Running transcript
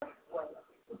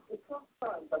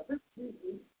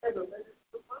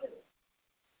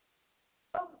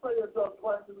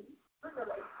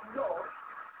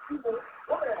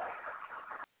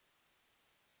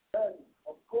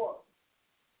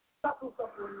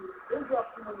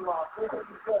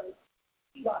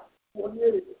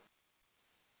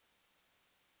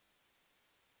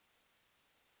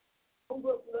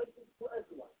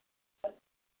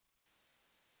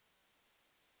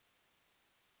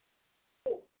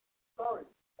Sorry,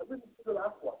 I didn't see the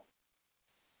last one.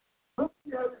 Look,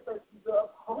 see how it says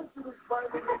how much do we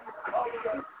find in all of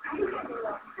that?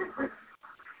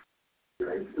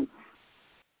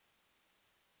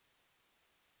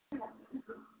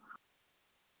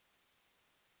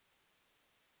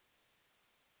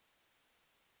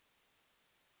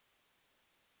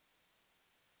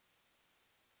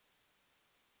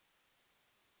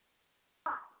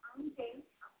 I'm James.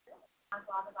 I'm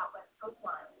Bob about West Coast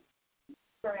Line.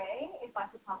 Ray, if I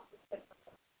could talk to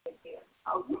you.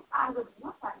 Oh, yes, I would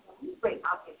love that. Great,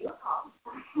 I'll give you a call.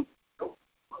 Well,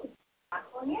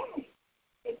 yeah.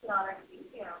 It's an honor to be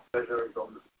here. Pleasure,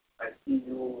 I see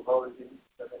you already.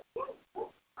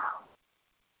 Wow.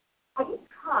 Have you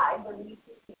tried the leaf?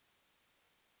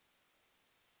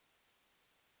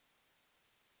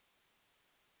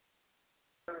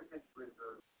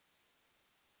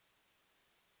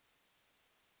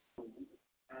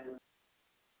 And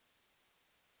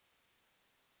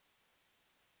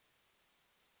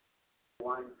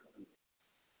wine.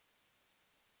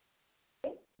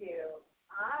 Thank you.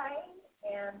 I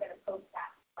am going to post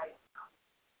that right now.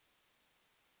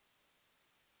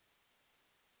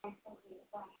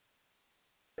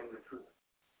 Saying the truth.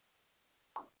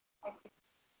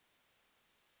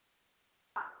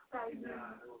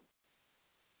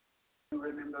 You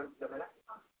remember Isabella?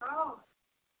 Oh,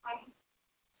 I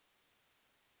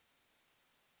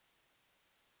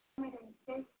made a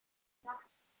mistake.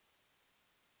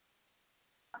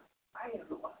 I am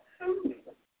the one.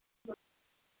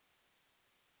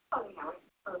 Oh,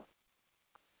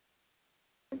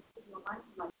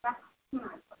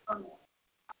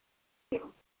 yeah,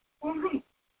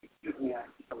 Excuse me, I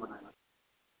see someone I know.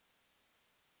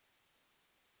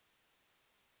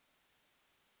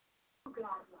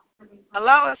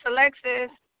 Hello, it's Alexis.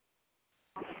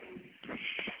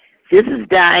 This is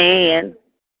Diane.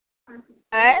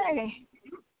 Hey.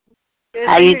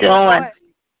 How you doing?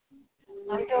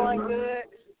 I'm doing good.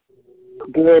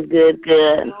 Good. Doing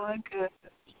good.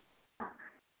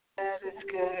 That is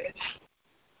good.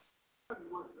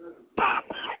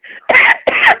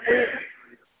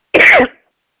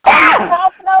 Are you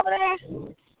coughing over there?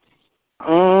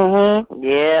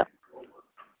 Yeah.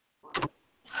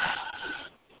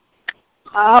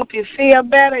 I hope you feel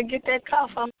better. Get that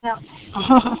cough on out.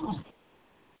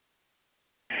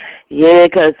 Yeah,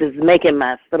 'cause it's making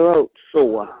my throat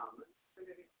sore.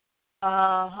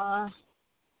 Uh-huh.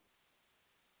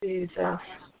 Jesus.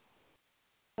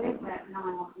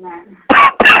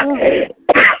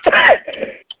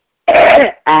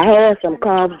 I had some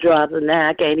cough drops and now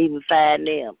I can't even find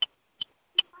them.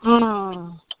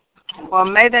 Well,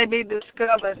 may they be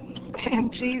discovered in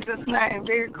Jesus' name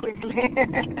very quickly.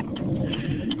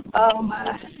 Oh,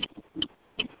 my.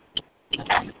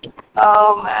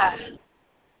 Oh, my.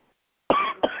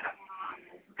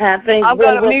 I'm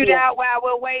going to mute out while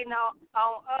we're waiting on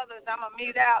others. I'm going to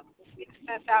mute out since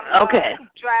I'm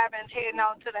driving, heading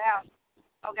on to the house.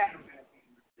 Okay.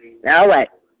 All right.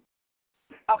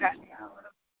 Okay.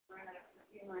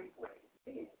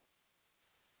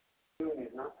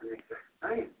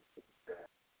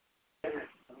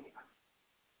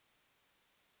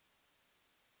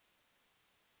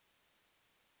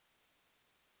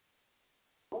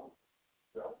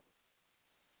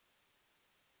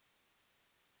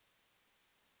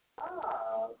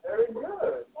 Very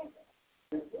good.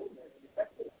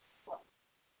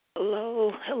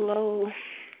 Hello.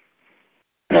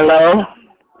 Hello.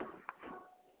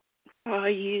 How are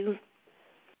you?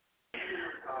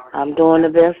 I'm doing the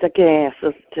best I can,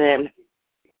 Sister Tammy.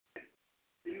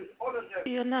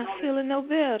 You're not feeling no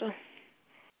better.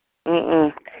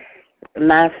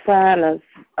 My sinus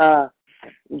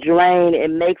drain,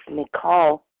 it makes me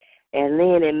cough, and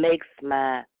then it makes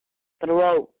my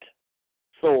throat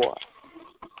sore.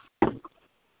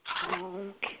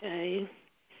 Okay.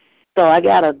 So I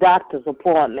got a doctor's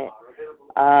appointment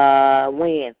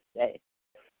Wednesday,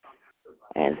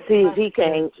 and see if he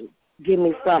can give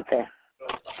me something.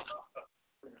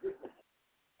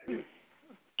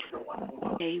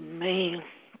 Amen.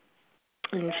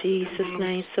 In Jesus'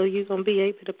 name. So you're going to be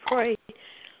able to pray?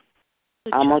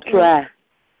 I'm going to try.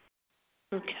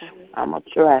 Okay. I'm going to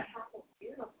try.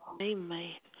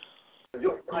 Amen. In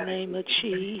the name of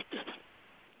Jesus.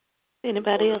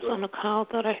 Anybody else on the call?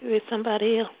 Thought I heard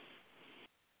somebody else.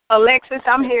 Alexis,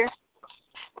 I'm here.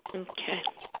 Okay.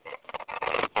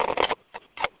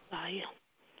 Fire.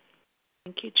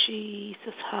 Thank you,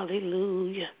 Jesus.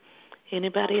 Hallelujah.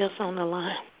 Anybody else on the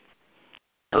line?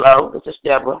 Hello, this is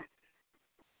Deborah.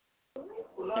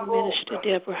 And Minister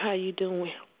Deborah, how you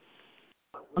doing?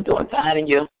 I'm doing fine, and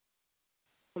you?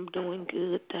 I'm doing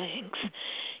good, thanks.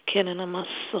 Kenana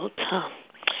Masota.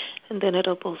 And then it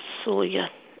up Soya.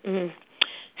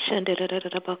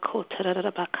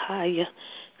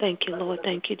 Thank you, Lord.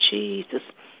 Thank you, Jesus.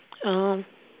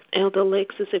 Elder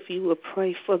Alexis, if you would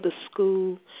pray for the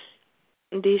school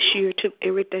this year, to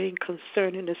everything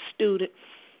concerning the student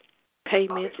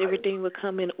payments, everything would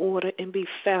come in order and be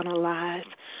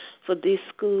finalized for this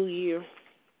school year.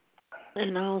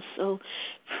 And also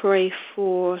pray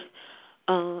for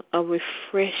a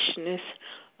refreshness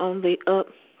on the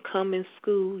upcoming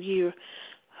school year.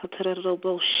 And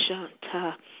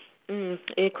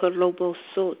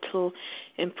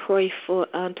pray for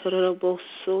Antorobo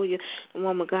Soya. The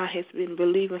woman God has been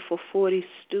believing for 40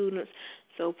 students.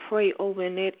 So pray over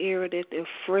in that area that the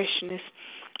freshness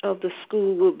of the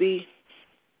school will be,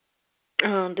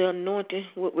 the anointing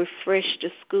will refresh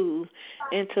the school,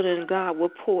 and so then God will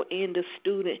pour in the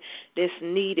student that's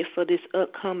needed for this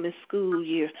upcoming school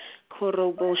year.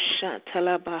 Korobo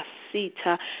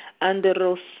Shantalabasita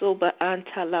Anderosoba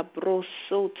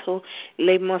Antalabrosoto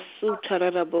Le Masuta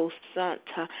Rabo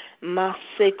Santa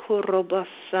Mase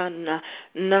Korobasana.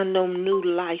 None of new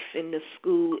life in the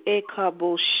school.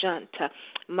 Ekabo Shanta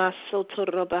Masoto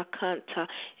Robakanta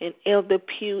and Elder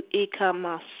Pew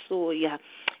Ikamasoya.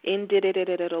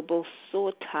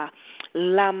 Indidididididobosota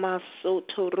Lama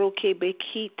Soto Roke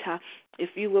Bekita. If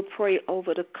you will pray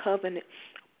over the covenant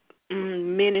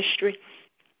ministry,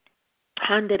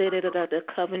 the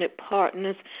covenant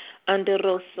partners under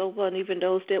Rosoba, and even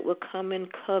those that will come in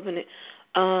covenant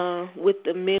with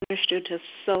the ministry to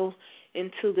sow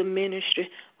into the ministry.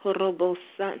 Horobo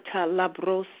Santa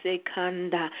Labrose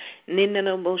Kanda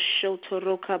Ninanobo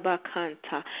Shotoroka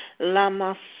Bakanta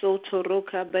Lama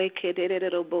Sotoroka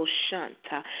Bakedebo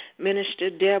Shanta.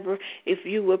 Minister Deborah, if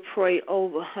you would pray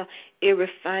over her, every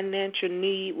financial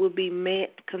need will be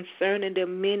met concerning the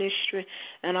ministry,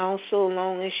 and also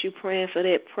along as you praying for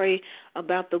that, pray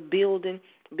about the building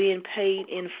being paid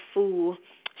in full.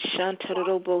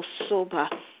 Shantarobo Soba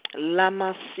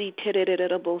Lama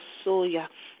Siterebo Soya.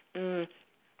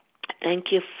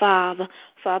 Thank you, Father.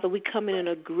 Father, we come in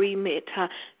agreement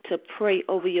to pray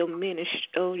over your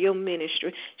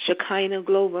ministry, Shekinah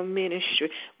Global Ministry.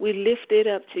 We lift it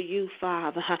up to you,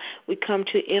 Father. We come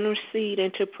to intercede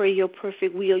and to pray your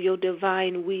perfect will, your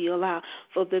divine will out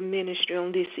for the ministry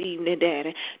on this evening,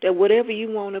 Daddy. That whatever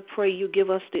you want to pray, you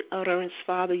give us the utterance,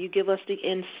 Father. You give us the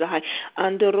insight.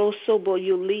 Under Rosobo,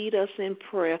 you lead us in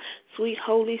prayer. Sweet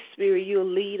Holy Spirit, you'll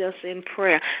lead us in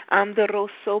prayer. Under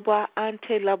Rosoba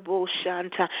ante labo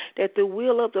shanta, that the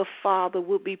will of the Father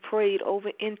will be prayed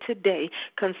over in today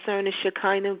concerning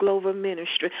Shekinah Global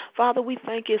Ministry. Father, we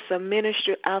think it's a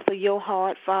ministry after your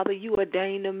heart. Father, you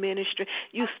ordained the ministry.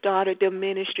 You started the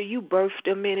ministry. You birthed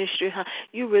the ministry.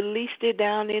 You released it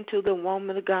down into the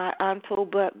woman of God, Anto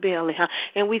But Belly.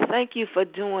 And we thank you for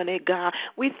doing it, God.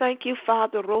 We thank you,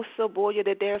 Father, Rosa Boya,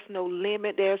 that there's no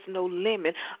limit. There's no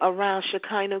limit around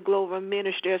Shekinah Global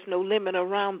Ministry. There's no limit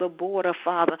around the border,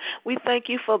 Father. We thank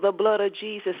you for the blood of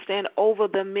Jesus stand over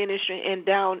the ministry and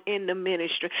down in the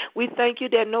ministry. We thank you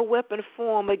that no weapon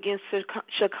formed against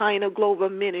Shekinah Global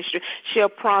Ministry shall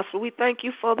prosper. We thank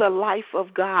you for the life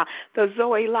of God, the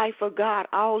Zoe life of God,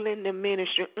 all in the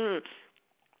ministry.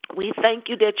 We thank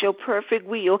you that your perfect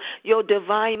will, your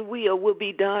divine will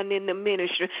be done in the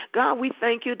ministry. God, we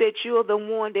thank you that you're the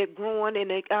one that growing in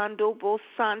the Andobo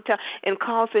Santa and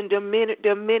causing the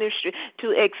ministry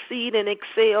to exceed and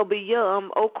excel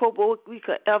beyond Okobo we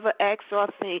could ever ask or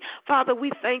think. Father,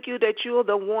 we thank you that you're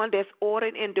the one that's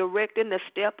ordering and directing the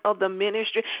step of the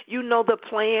ministry. You know the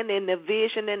plan and the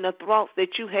vision and the thoughts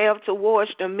that you have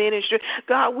towards the ministry.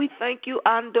 God, we thank you,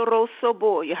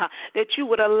 Andorosoboya, that you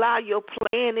would allow your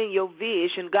plan in your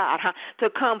vision, God, to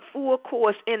come full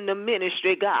course in the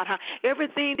ministry, God.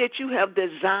 Everything that you have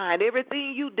designed,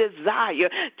 everything you desire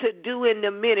to do in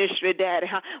the ministry, Daddy,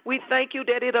 we thank you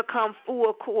that it'll come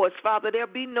full course, Father. There'll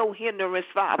be no hindrance,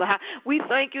 Father. We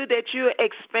thank you that you're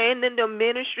expanding the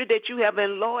ministry, that you have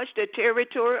enlarged the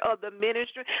territory of the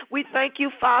ministry. We thank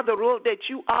you, Father, Lord, that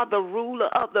you are the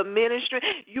ruler of the ministry.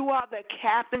 You are the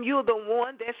captain. You're the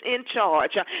one that's in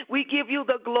charge. We give you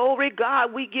the glory,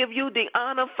 God. We give you the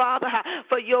honor honor, Father,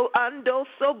 for your ando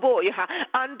soboy,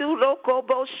 andu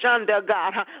lokobo shanda,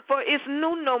 God, for it's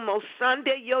no more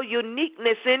Sunday, your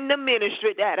uniqueness in the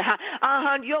ministry, that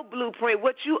on your blueprint,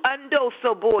 what you ando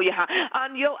soboy,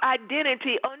 on your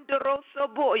identity under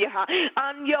soboy,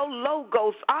 on your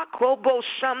logos, akrobo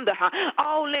shanda,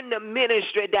 all in the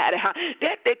ministry,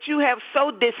 that you have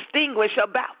so distinguished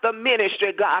about the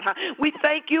ministry, God. We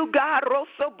thank you, God,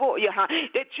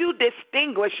 that you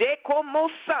distinguish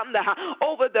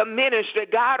over the ministry,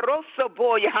 God.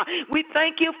 We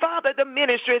thank you, Father, the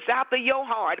ministry is after your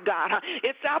heart, God.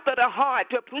 It's after the heart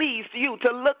to please you,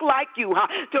 to look like you,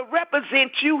 to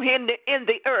represent you in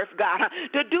the earth, God,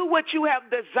 to do what you have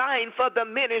designed for the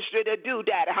ministry to do,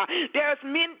 that. There's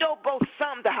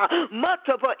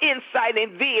multiple insight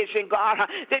and vision, God,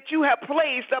 that you have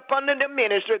placed upon the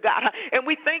ministry, God. And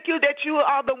we thank you that you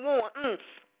are the one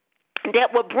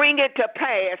that will bring it to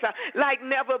pass like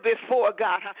never before,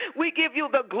 God. We give you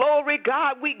the glory,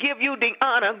 God. We give you the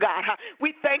honor, God.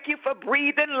 We thank you for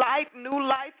breathing life, new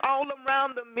life all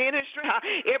around the ministry,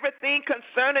 everything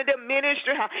concerning the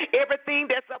ministry, everything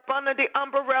that's up under the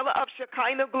umbrella of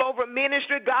Shekinah Global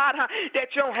Ministry, God,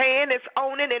 that your hand is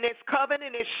on it and it's covering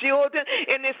and it's shielding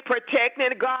and it's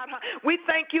protecting, God. We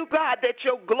thank you, God, that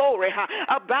your glory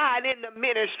abide in the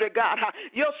ministry, God.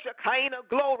 Your Shekinah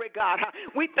glory, God.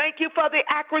 We thank you for the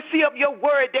accuracy of your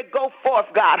word that go forth,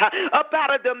 God, up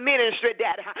out of the ministry,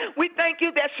 Dad. We thank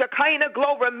you that Shekinah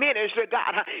Glory Ministry,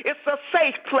 God, it's a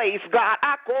safe place, God.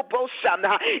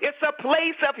 It's a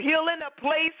place of healing, a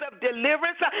place of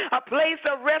deliverance, a place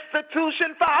of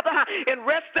restitution, Father, and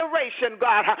restoration,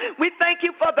 God. We thank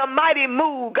you for the mighty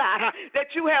move, God,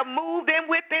 that you have moved in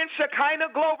within Shekinah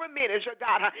Glory Ministry,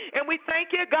 God. And we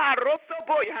thank you, God,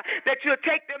 that you'll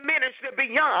take the ministry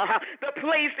beyond the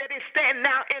place that it stands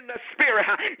now in the spirit.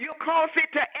 You cause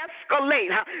it to escalate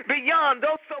beyond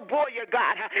those soboya,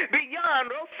 God,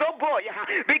 beyond those soboya,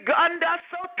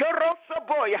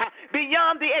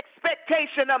 beyond the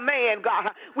expectation of man,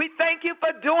 God. We thank you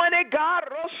for doing it, God.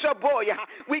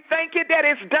 We thank you that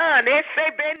it's done.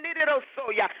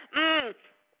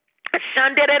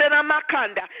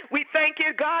 We thank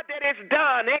you, God, that it's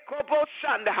done.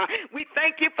 We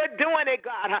thank you for doing it,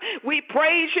 God. We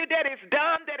praise you that it's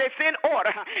done, that it's in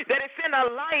order, that it's in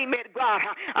alignment, God.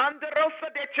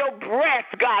 That your breath,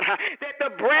 God, that the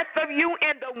breath of you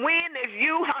and the wind is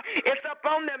you. It's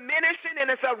upon the ministry and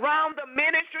it's around the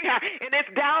ministry and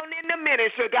it's down in the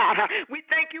ministry, God. We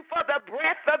thank you for the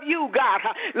breath of you, God.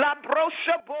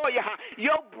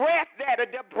 Your breath, that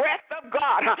the breath of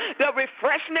God, the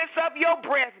refreshness of your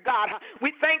breath, God.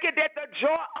 We thank you that the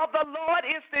joy of the Lord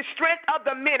is the strength of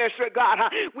the ministry, God.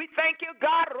 We thank you,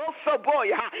 God,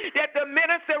 that the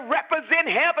ministry represent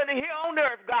heaven here on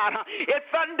earth, God. It's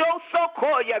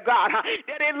undosokoya, God,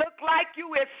 that it look like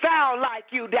you, it sound like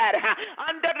you, Daddy.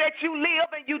 Under that you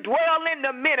live and you dwell in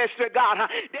the ministry, God.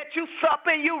 That you sup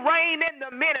and you reign in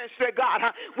the ministry, God.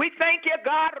 We thank you,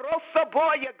 God,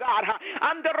 Rosaboya, God.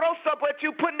 Under Rosa, but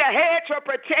you putting the hedge of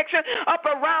protection up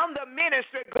around the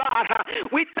ministry, God.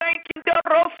 We thank you, the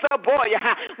Rosaboya.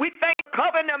 We thank you,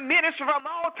 covering the ministry from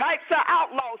all types of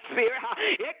outlaw spirit.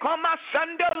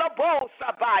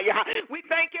 We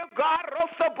thank you, God,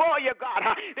 Rosaboya, God,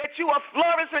 that you are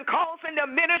flourishing, causing the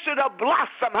ministry to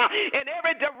blossom in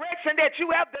every direction that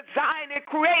you have designed and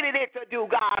created it to do,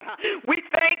 God. We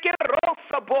thank you,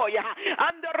 Rosaboya.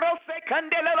 Under Rosa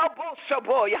Candela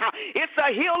Bosaboya. It's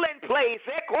a healing place.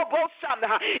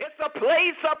 It's a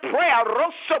place of prayer.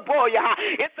 Rosaboya.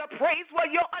 It's a place where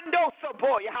your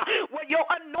Andosaboya, where your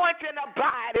anointing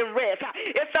abide and rest.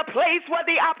 It's a place where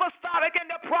the apostolic and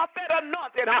the prophet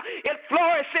anointed is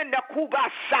flourishing the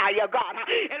Kubashaya, God.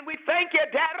 And we thank you,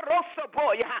 Dad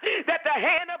Rosaboya, that the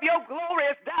hand of your glory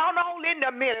is down all in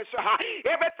the ministry.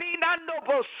 Everything I know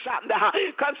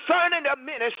concerning the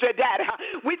ministry, Dad.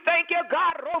 We thank you,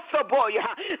 God Rosaboya,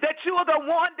 that you are the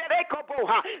one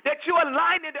that you are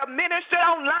lining the ministry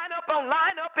on line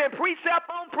up, and precept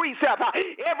on precept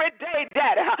every day,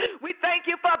 Daddy. We thank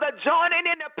you for the joining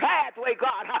in the pathway,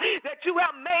 God, that you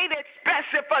have made it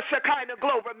special for Shekinah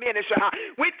Global Ministry.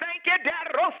 We thank you,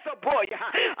 Daddy Rosaboya,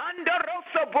 under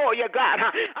Rosaboya, God,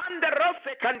 under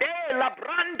Rosa Candela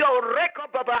Brando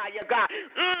Recobabaya, God.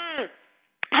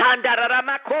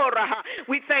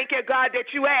 We thank you, God,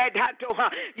 that you add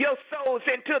your souls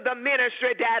into the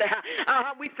ministry, Daddy.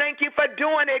 We thank you for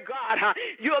doing it, God.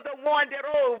 You're the one that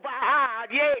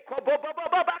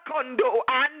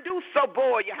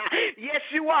yes,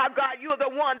 you are, God. You're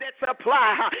the one that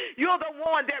supply. You're the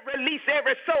one that release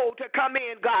every soul to come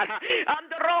in, God.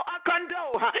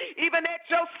 even at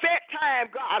your set time,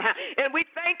 God. And we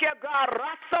thank you, God.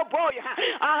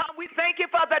 We thank you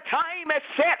for the time is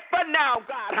set for now,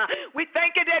 God. We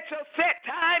thank you that your set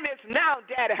time is now,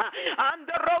 Daddy.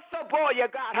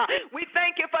 God. We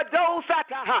thank you for those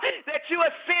that you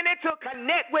are sending to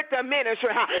connect with the ministry.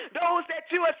 Those that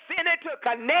you are sending to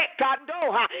connect, God,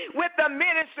 with the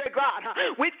ministry, God.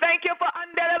 We thank you for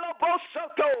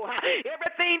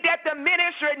everything that the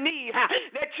ministry needs,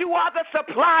 that you are the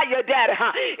supplier, Daddy.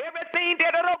 Everything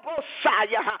that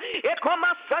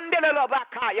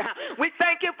we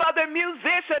thank you for the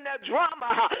musician, the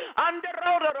drummer,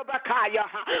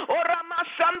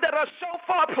 the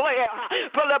shofar player,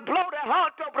 for the blow the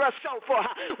heart over the shofar.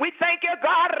 We thank you,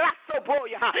 God,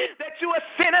 that you are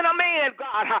sending them in,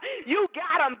 God. You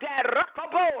got them, Dad,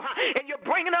 and you're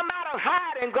bringing them out of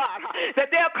hiding, God, that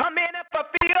they'll come in and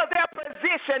fulfill their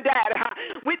position, Dad.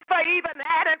 We say even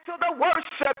adding to the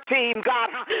worship team, God.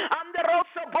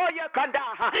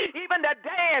 Even the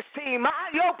dance team,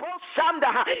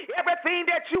 everything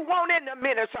that you want in the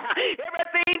ministry,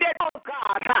 everything that, oh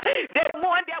God, that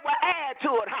one that will add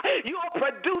to it, you'll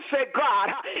produce it, God,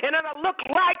 and it'll look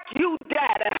like you,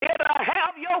 Daddy. It'll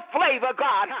have your flavor,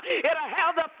 God. It'll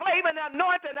have the flavor and the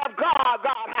anointing of God,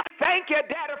 God. Thank you,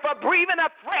 Daddy, for breathing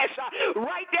afresh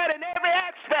right there in every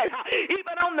aspect,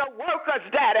 even on the workers,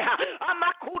 Daddy.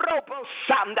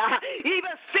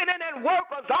 Even sending in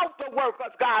workers off the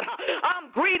workers, God.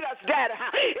 Greeters, Daddy.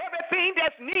 Everything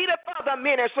that's needed for the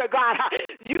ministry, God.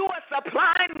 You are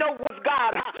supplying those,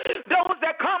 God. Those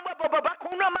that come up,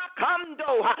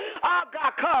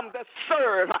 God, come to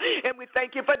serve. And we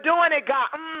thank you for doing it,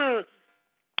 God.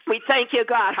 We thank you,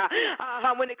 God,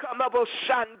 when it comes up,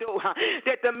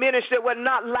 that the ministry will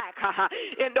not lack.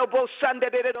 In the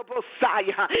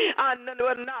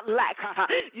will not lack.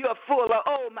 You are full of,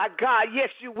 oh my God, yes,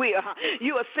 you will.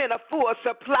 You will send a full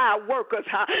supply of workers.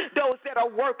 Those that are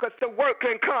workers to work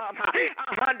and come.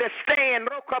 Understand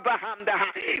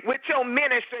with your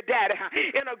ministry, Daddy,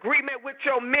 in agreement with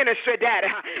your ministry, Daddy.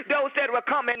 Those that will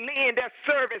come and lend their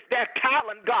service, their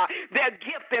talent, God, their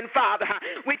gifting, Father.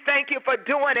 We thank you for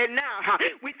doing it now.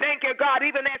 We thank you, God,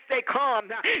 even as they come,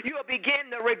 you will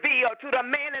begin to reveal to the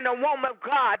man and the woman of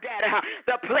God that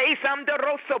the place under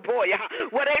boy,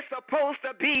 where they're supposed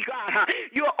to be, God.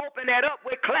 You'll open that up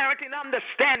with clarity and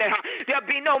understanding. There'll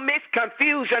be no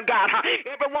misconfusion, God.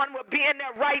 Everyone will be in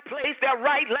their right place, their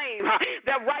right lane,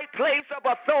 their right place of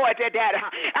authority, Dad.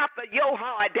 After your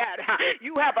heart, Dad.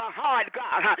 You have a heart,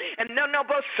 God. And none of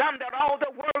us, some that all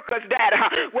the workers, Dad,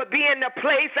 will be in the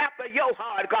place after your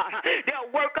heart, God.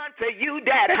 They'll work unto you,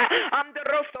 Dad. I'm the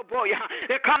roster boy.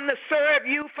 They come to serve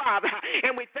you, Father.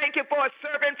 And we thank you for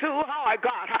serving too hard,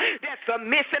 God. That's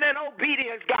submission and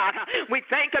obedience, God. We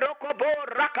thank you,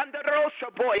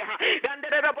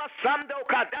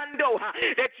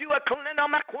 that you are cleaning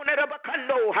on my corner of a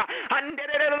canoe.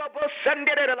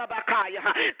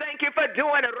 Thank you for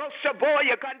doing it, Rosa boy.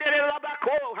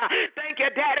 Thank you,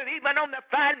 Daddy, even on the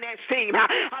finance team.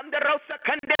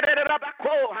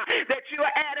 That you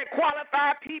are adding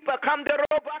qualified people. Come to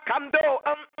Roba, come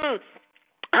to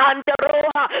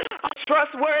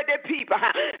trustworthy people,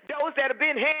 those that have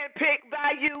been handpicked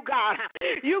by you, God.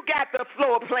 You got the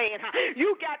floor plan.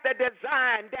 You got the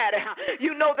design, Daddy.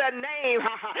 You know their name.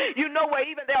 You know where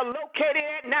even they're located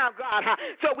at now, God.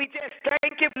 So we just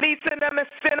thank you for leasing them and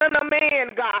sending them in,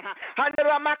 God.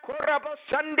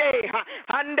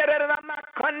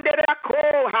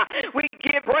 We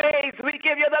give praise. We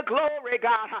give you the glory,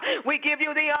 God. We give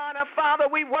you the honor, Father.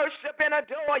 We worship and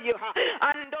adore you.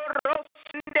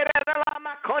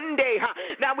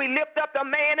 Now we lift up the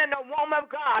man and the woman of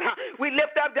God. We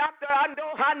lift up Dr.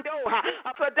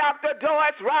 For Dr.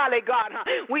 Doris Riley, God.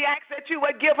 We ask that you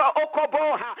would give her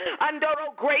under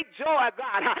great joy,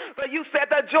 God. For you said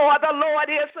the joy of the Lord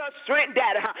is her strength,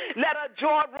 Daddy. Let her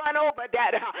joy run over,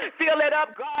 Daddy. Fill it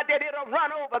up, God, that it'll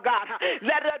run over, God.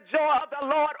 Let the joy of the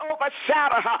Lord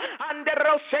overshadow her.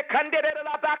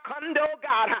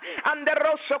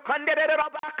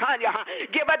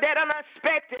 Give her that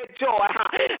unexpected joy.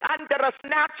 Under the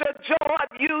natural joy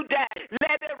of you, Dad.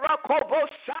 Let it rock over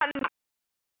sun.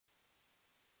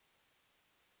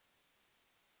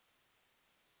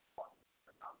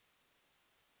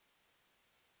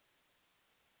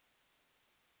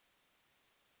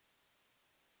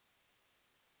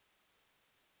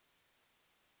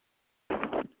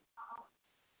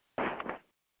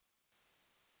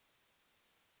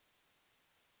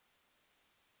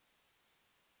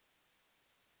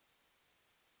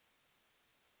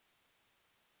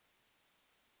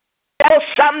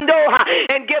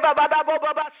 and give a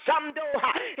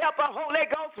help a Holy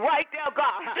Ghost right there,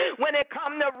 God. When it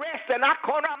comes to rest, and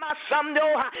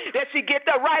that she get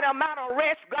the right amount of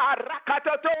rest, God,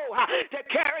 to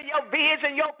carry your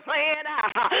vision, your plan.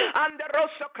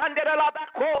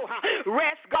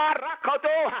 Rest, God,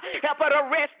 help her to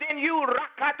rest in you.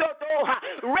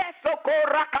 Rest,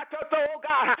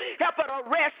 God. Help her to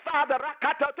rest, Father.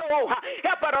 Help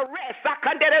her to rest. At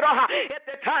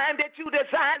the time that you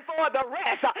designed for the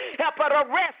rest. Help her to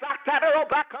rest.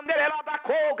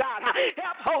 God.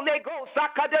 Help Holy Ghost.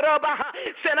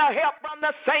 Send her help from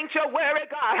the sanctuary,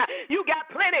 God. You got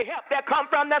plenty help that come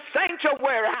from the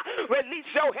sanctuary. Release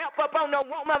your help upon the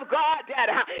woman of God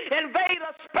that invade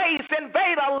a space,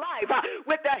 invade a life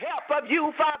with the help of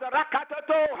you, Father.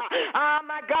 Oh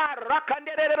my God.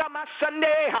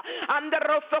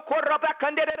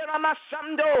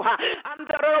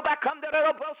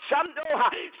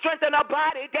 Strengthen the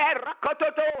body, Dad.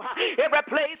 Every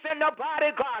place in the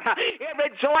body, God. Every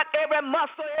joint, every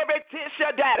muscle, every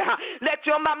tissue, Dad. Let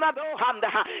your mama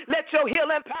let your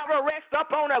healing power rest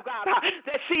upon her, God.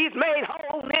 That she's made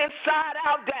whole inside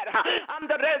out, Dad.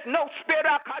 There's no spirit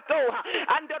of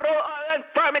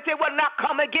infirmity will not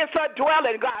come against her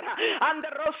dwelling, God.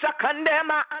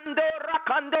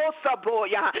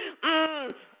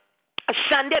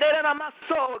 Shandere my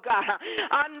soul, God.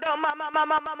 And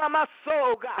my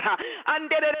soul, God. And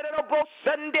the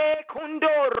Sunday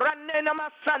kundo running my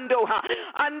sando.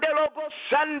 And the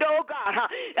Sando, God.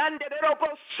 And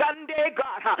the Sunday,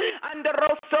 God. And the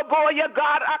Rosa boy,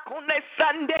 God. Akune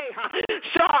Sunday.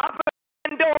 Sharp.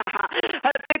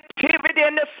 Activity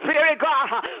in the spirit, God,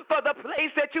 for the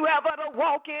place that you have her to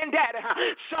walk in, Daddy.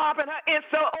 Sharpen her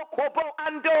inso okobo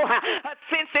ando, her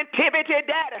sensitivity,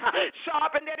 Daddy.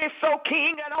 Sharpen that is so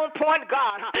keen and on point,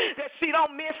 God, that she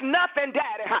don't miss nothing,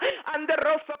 Daddy. Under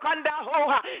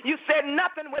Rosakandaho, you said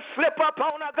nothing would slip up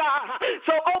on her, God.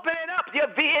 So open it up,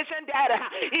 your vision, Daddy,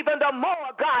 even the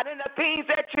more, God, in the things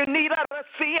that you need her to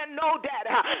see and know, Daddy.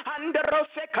 Under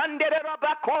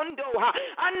Rosakandabakondo,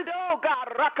 ando, God,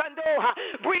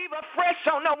 rakando, breathe afresh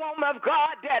on the woman of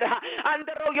God, that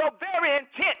under your very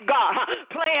intent, God,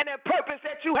 plan and purpose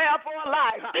that you have for her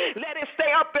life, let it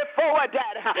stay up before her,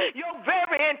 Dad. Your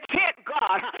very intent,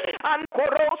 God,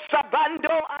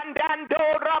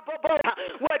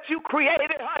 what you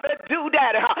created her to do,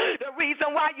 Dad. The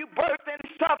reason why you birthed and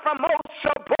stuff from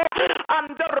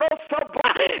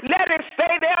let it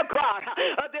stay there, God.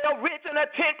 The original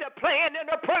intent, the plan, and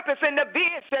the purpose and the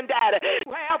vision, Dad.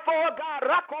 You have for God,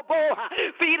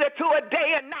 feed it to a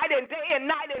day and night and day and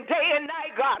night and day and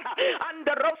night, God.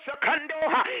 Under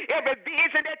every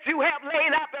vision that you have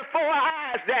laid out before our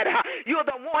eyes, that you're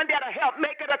the one that'll help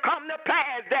make it to come to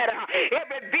pass, that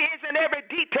every vision, every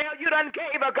detail you done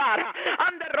gave her, God.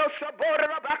 Under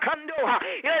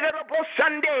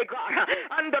Sunday, God.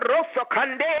 Under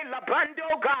Labando,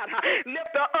 God.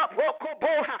 Lift her up,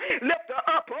 lift her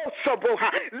up,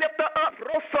 lift her up,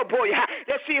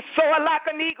 that she's soaring like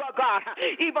an eagle, God.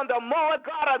 Even the more,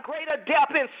 God, a greater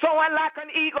depth in soaring like an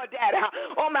eagle, Dad.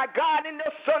 Oh, my God, in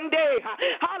the Sunday.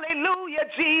 Hallelujah,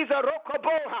 Jesus.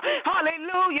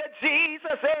 Hallelujah,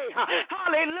 Jesus.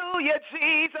 Hallelujah,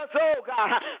 Jesus. Oh,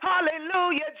 God.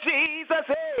 Hallelujah, Jesus.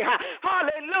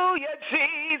 Hallelujah,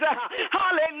 Jesus.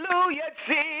 Hallelujah,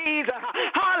 Jesus.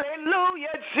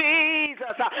 Hallelujah,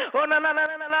 Jesus. Oh,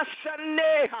 na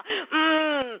Sunday.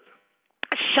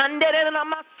 Shandere na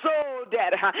my soul,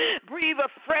 Daddy. Breathe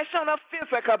afresh on her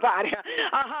physical body.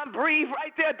 Breathe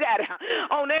right there, Daddy.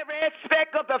 On every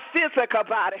aspect of the physical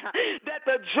body. That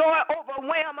the joy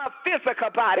overwhelm her physical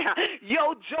body.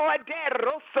 Your joy, Daddy,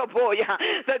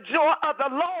 the joy of the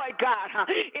Lord, God.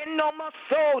 In no my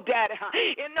soul, Daddy.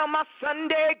 In no my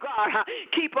Sunday, God.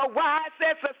 Keep her wise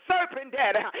as a serpent,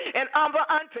 Daddy. And humble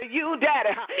unto you,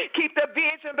 Daddy. Keep the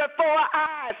vision before our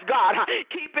eyes, God.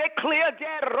 Keep it clear,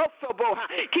 Daddy.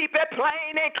 Keep it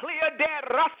plain and clear, Dad.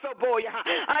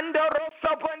 Under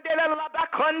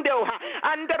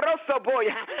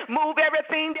move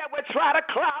everything that would try to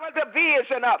cloud the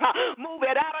vision up. Move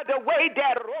it out of the way,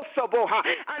 Dad.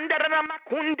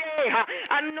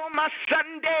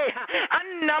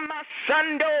 Under my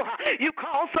Sunday, you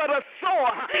cause her to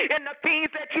soar in the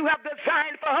things that you have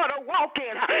designed for her to walk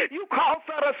in. You cause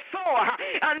her to soar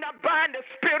and bind the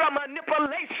spirit of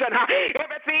manipulation.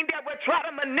 Everything that would try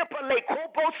to manipulate.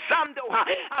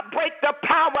 I break the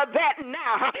power of that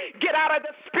now. Get out of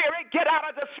the spirit, get out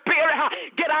of the spirit,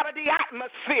 get out of the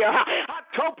atmosphere.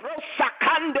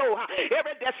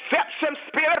 Every deception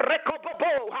spirit,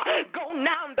 go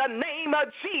now in the name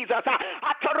of Jesus.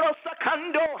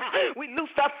 We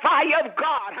loose the fire of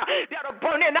God that are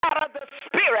burning out of the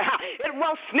spirit. It It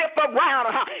won't sniff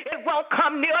around. It won't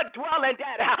come near dwelling,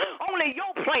 Daddy. Only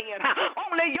your plan,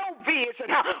 only your vision,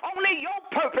 only your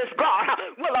purpose, God,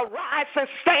 will arise and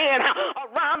stand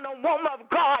around the woman of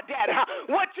God, Daddy.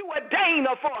 What you ordained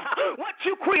her for, what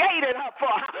you created her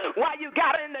for, why you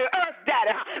got her in the earth,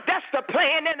 Daddy. That's the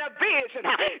plan and the vision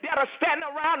that'll stand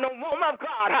around the woman of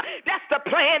God. That's the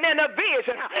plan and the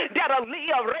vision that'll live.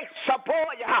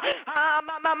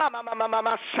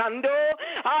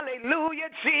 Hallelujah,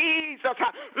 Jesus.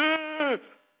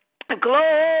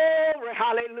 Glory,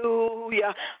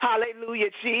 hallelujah, hallelujah,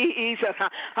 Jesus,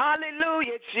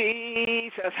 hallelujah,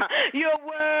 Jesus, you're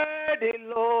worthy,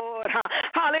 Lord,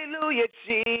 hallelujah,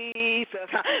 Jesus.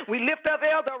 We lift up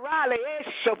Elder Riley,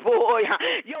 boy,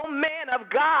 your man of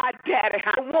God, Daddy,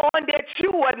 the one that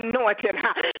you anointed,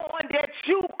 the one that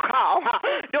you call,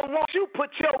 the one you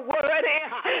put your word in,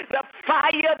 the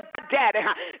fire, Daddy,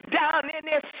 down in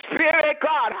his spirit,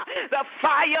 God, the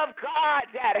fire of God,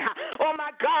 Daddy, oh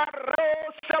my God,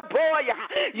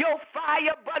 your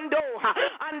fire bundle,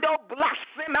 and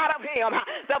blossom out of him,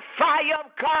 the fire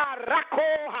of God,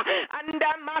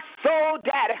 under my soul,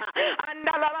 Daddy,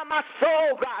 under my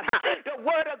soul, God, the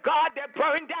word of God that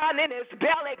burned down in his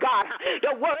belly, God,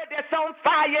 the word that's on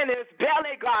fire in his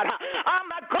belly, God, oh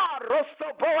my God,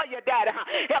 Daddy,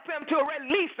 help him to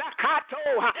release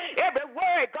every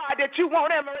word, God, that you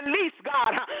want him to release,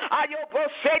 God,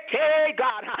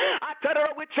 God, I tell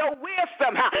her with your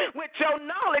wisdom, with your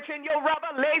knowledge and your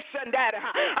revelation, Daddy.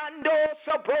 And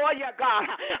also, boy, God.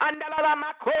 And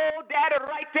my cold Daddy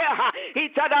right there. He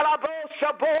said,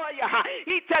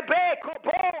 he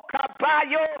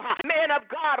man of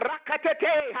God,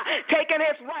 taking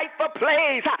his rightful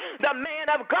place. The man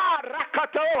of God,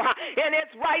 in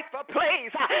his rightful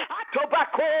place.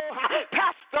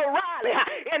 Pastor Riley,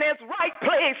 in his right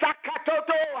place.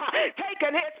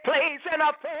 Taking his place and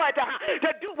authority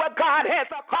to do what God has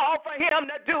a call for him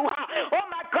to do. Oh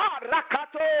my God,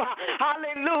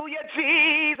 hallelujah,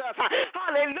 Jesus,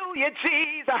 hallelujah,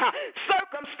 Jesus.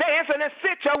 Circumstance and a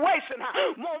situation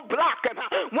won't block him,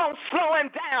 won't slow him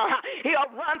down. He'll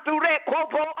run through that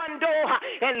kobo undo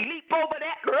and leap over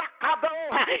that rakado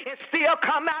and still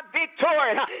come out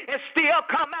victorious and still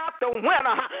come out the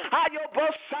winner.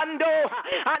 Ayobo Sando,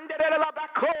 under the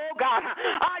Labako, God,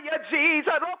 Ayo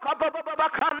Jesus,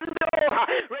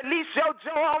 release your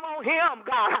joy on him,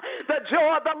 God. The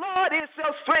joy of the Lord is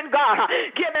your strength, God.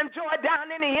 Give him joy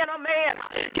down in the inner man.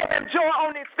 Give him joy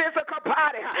on his physical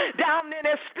body, down in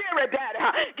his spirit, Daddy.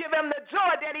 Give him the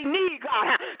joy that he needs,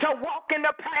 God, to walk in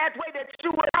the pathway that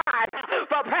you would hide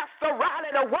for Pastor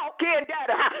Riley to walk in,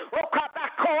 Daddy.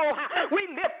 We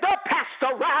lift up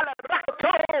Pastor Riley.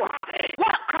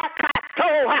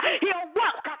 He'll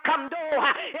walk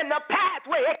in the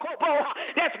pathway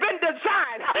that's been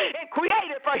designed and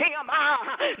created for him.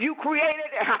 You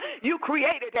created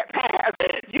that path.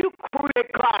 You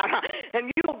created, God,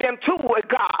 and you moved him to it,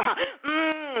 God.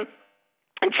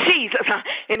 Jesus,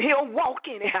 and he'll walk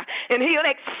in it, and he'll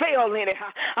excel in it.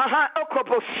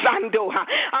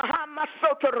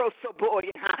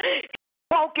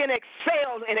 Walk and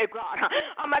excel in it, God.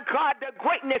 Oh my God, the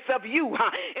greatness of you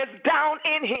is down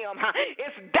in him.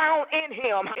 It's down in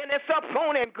him, and it's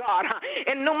upon him, God.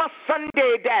 And no more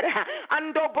Sunday, Daddy.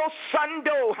 Andobo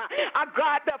Sando. I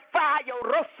got the fire,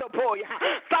 Rosaboy.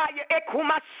 Fire,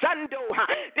 Ekuma Sando.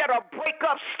 That'll break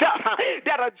up stuff.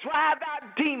 That'll drive out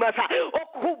demons.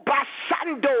 Okuba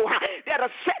Sando.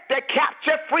 That'll set the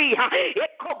capture free.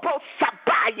 Ekobo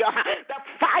Sabaya. The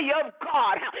fire of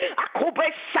God.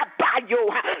 Akube Sabayo.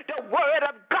 The word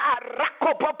of God,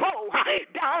 Rakopopo,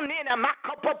 down in a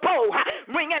Makopopo,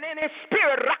 ringing in his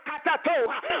spirit, Rakatato,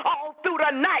 all through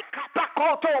the night,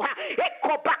 Kapakoto,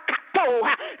 Ekobakato,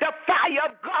 the fire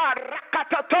of God,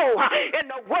 Rakatato, in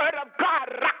the word of God,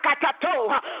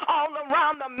 Rakatato, all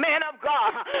around the man of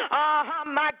God.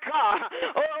 My God,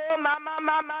 oh my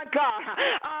God,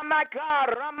 oh my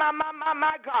God,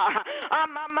 my God,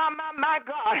 my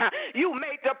God, you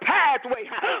made the pathway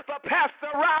for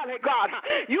Pastor Riley, God.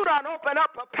 You done open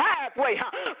up a pathway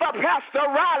for Pastor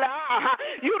Riley.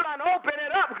 You done open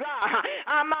it up, God.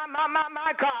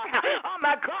 My God. Oh,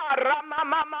 my God.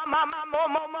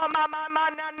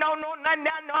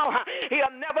 No.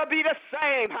 He'll never be the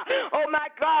same. Oh, my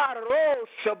God. Oh,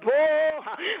 Sabo.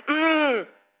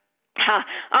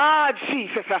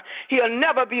 Jesus, he'll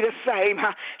never be the same.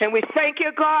 And we thank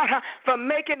you, God, for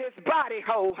making his body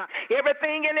whole.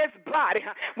 Everything in his body,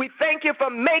 we thank you for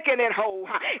making it whole.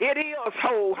 It is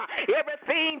whole.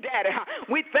 Everything, Daddy,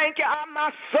 we thank you,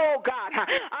 my soul, God.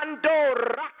 Ando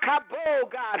rakabo,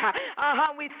 God.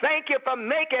 We thank you for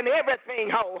making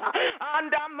everything whole.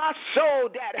 Under my soul,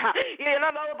 Daddy.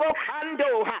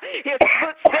 His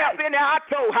footstep in the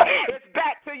auto is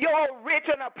back to your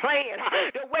original plan.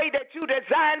 The way that you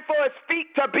designed for his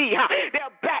feet to be,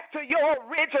 they're back to your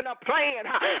original plan.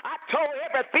 I told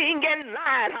everything in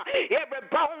line, every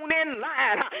bone in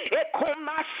line. The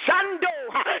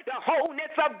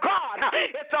wholeness of God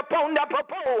is upon the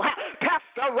babo.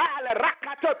 Pastor Riley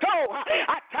Rakatoto,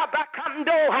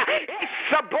 Atabakando,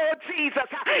 Esabo Jesus,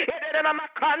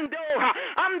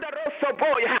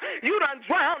 you done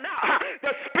drowned out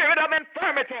the spirit of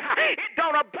infirmity. It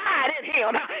don't abide in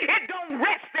him. It don't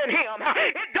rest in him.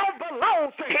 It don't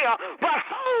belong to him. But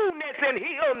wholeness and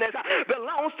healness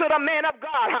belongs to the man of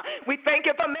God. We thank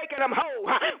you for making him whole.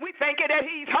 We thank you that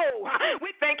he's whole.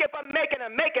 We thank you for making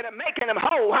him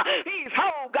whole. He's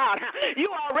whole, God. You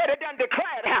already done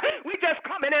declared. We just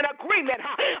coming in agreement.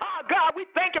 Oh, God, we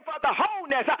thank you for the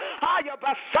wholeness.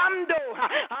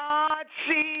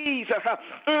 Jesus.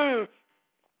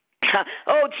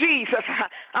 Oh, Jesus,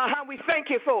 we thank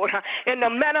you for it in the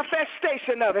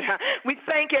manifestation of it. We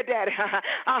thank you, Daddy.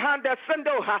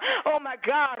 Oh, my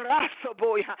God.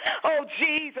 Oh,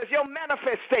 Jesus, your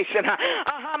manifestation.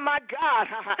 My God,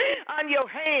 on your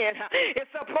hand,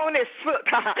 it's upon his foot.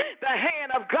 The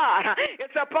hand of God,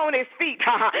 it's upon his feet.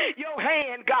 Your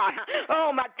hand, God.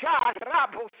 Oh, my God.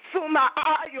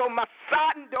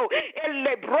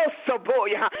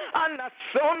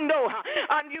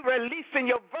 And you releasing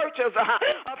your virtues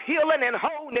of healing and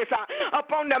wholeness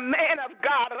upon the man of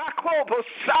God.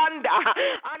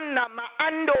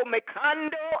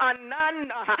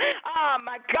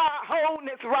 My God,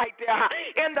 wholeness right there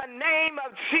in the name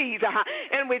of Jesus.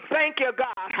 And we thank you,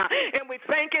 God. And we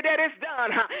thank you that it's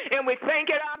done. And we thank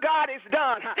you, our God, it's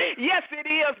done. Yes, it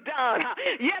is done.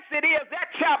 Yes, it is. That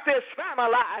chapter is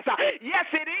finalized. Yes,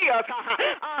 it is.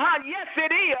 Yes,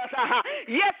 it is.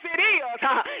 Yes, it is.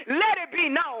 Let it be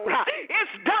known.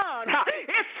 It's done.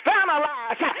 It's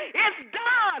finalized. It's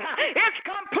done. It's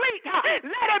complete.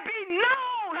 Let it be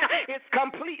known. It's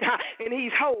complete. And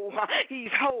he's whole.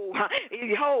 He's whole.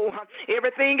 He's whole.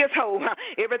 Everything is whole.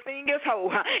 Everything is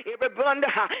whole. Every blood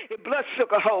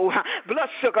sugar whole. Blood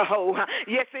sugar whole.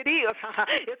 Yes, it is.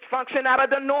 It's function out of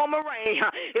the normal range.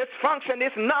 It's function.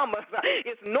 It's normal.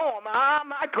 It's normal. Oh,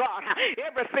 my God.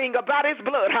 Everything about his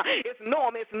blood. It's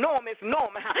normal. It's normal. It's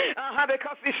normal.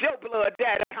 Because it's your blood,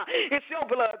 Daddy. It's your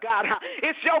blood, God.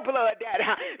 It's your blood, Daddy.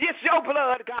 It's your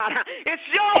blood, God. It's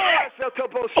yours.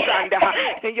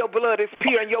 And your blood is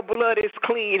pure and your blood is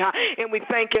clean. And we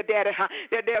thank you, Daddy,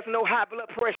 that there's no high blood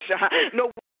pressure.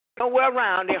 Nowhere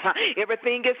around it.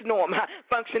 Everything is normal.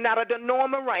 Function out of the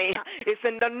normal range. It's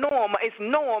in the normal. It's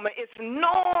normal. It's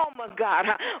normal, God.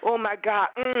 Oh, my God.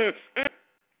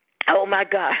 Oh, my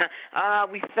God.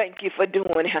 We thank you for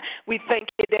doing it. We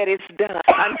thank you that it's done.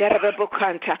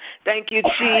 Thank you,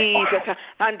 Jesus.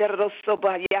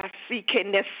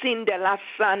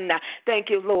 Thank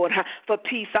you, Lord, for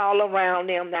peace all around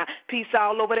them now. Peace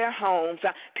all over their homes.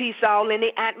 Peace all in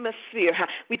the atmosphere.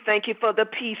 We thank you for the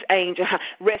peace angel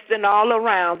resting all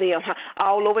around them,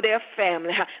 all over their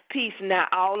family. Peace now,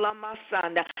 all on my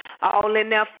son, all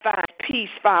in their fire. Peace,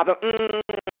 Father.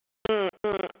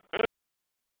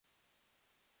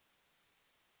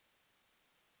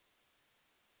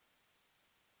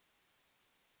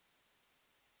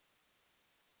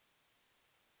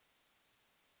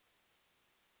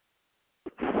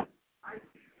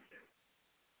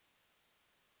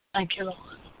 Thank you, Lord.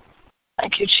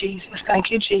 Thank you, Jesus.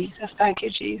 Thank you, Jesus. Thank you,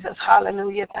 Jesus.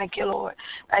 Hallelujah. Thank you, Lord.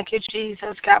 Thank you,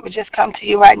 Jesus. God, we just come to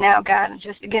you right now, God, and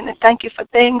just begin to thank you for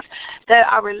things that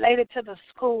are related to the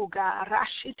school, God.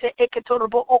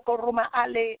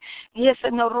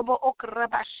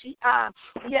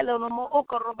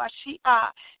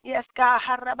 Yes, God.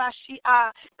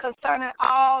 Concerning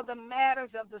all the matters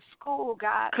of the school,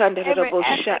 God. Every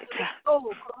aspect of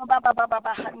the school.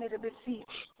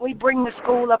 We bring the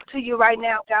school up to you right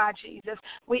now, God, Jesus.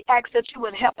 We ask that you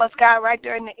would help us, God, right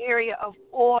there in the area of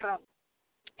order.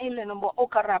 Minister,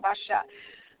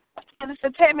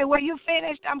 tell me, were you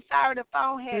finished? I'm sorry, the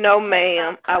phone had... No,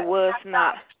 ma'am, I was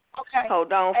not. Okay.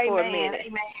 Hold on for a minute.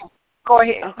 Amen. Go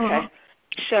ahead. Okay.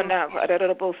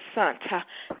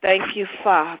 Thank you,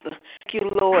 Father. Thank you,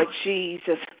 Lord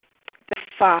Jesus.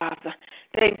 Father.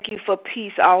 Thank you for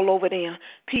peace all over them,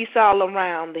 peace all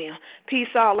around them, peace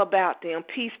all about them,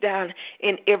 peace down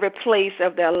in every place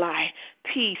of their life.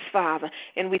 Peace, Father,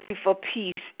 and we thank you for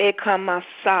peace.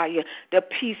 Ekamasaya, the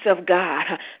peace of God,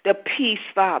 the peace,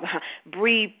 Father.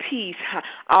 Breathe peace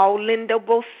all in the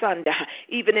bosunda,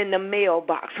 even in the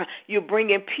mailbox. You're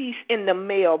bringing peace in the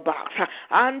mailbox.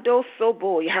 Ando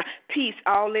soboy, peace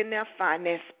all in their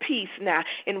finance. Peace now,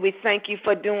 and we thank you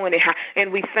for doing it,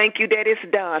 and we thank you that it's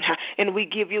done, and we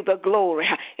give you the glory,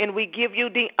 and we give you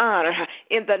the honor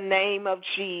in the name of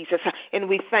Jesus, and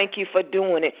we thank you for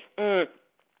doing it.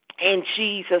 In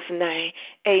Jesus' name,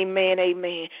 amen,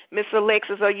 amen. Miss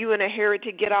Alexis, are you in a hurry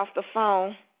to get off the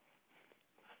phone?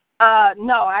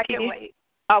 No, I can wait.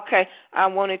 Okay, I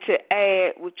wanted to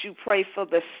add, would you pray for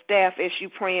the staff as you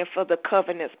praying for the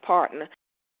covenant's partner?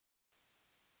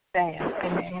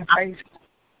 Amen. Praise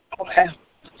God. Okay.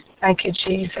 Thank you,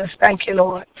 Jesus. Thank you,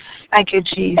 Lord. Thank you,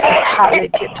 Jesus.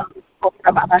 Hallelujah. God,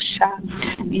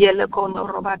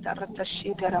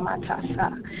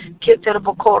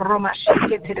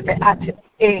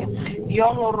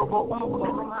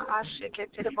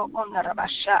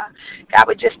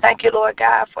 we just thank you, Lord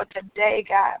God, for today,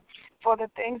 God, for the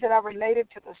things that are related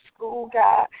to the school,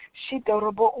 God.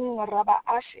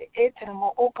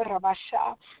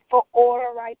 For order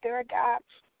right there, God.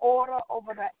 Order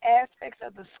over the aspects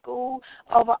of the school,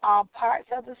 over all parts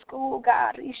of the school,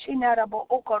 God.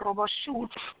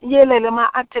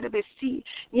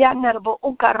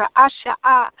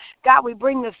 God, we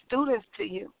bring the students to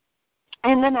you.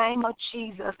 In the name of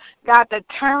Jesus, God, the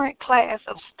current class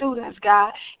of students,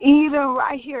 God, even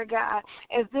right here, God,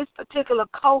 as this particular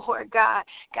cohort, God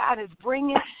is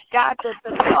bringing, God, the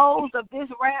souls of this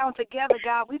round together,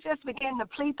 God. We just begin to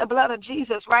plead the blood of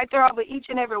Jesus right there over each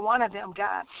and every one of them,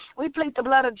 God. We plead the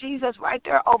blood of Jesus right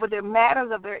there over their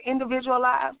matters of their individual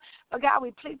lives. But, God,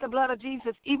 we plead the blood of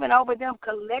Jesus even over them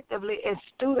collectively as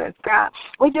students, God.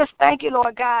 We just thank you,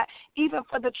 Lord God, even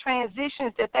for the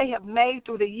transitions that they have made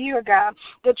through the year, God.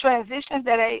 The transitions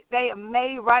that they have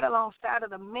made right alongside of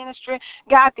the ministry,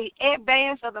 God, the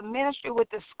advance of the ministry with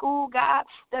the school, God,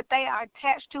 that they are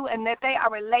attached to and that they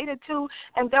are related to.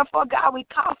 And therefore, God, we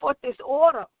call forth this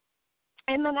order.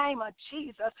 In the name of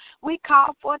Jesus, we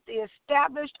call forth the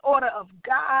established order of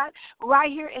God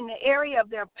right here in the area of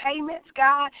their payments,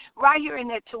 God, right here in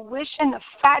their tuition, the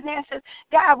finances.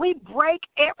 God, we break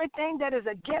everything that is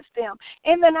against them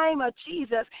in the name of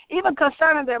Jesus, even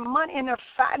concerning their money and their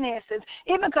finances,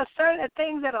 even concerning the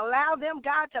things that allow them,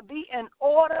 God, to be in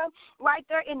order right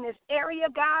there in this area,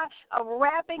 God, of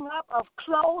wrapping up, of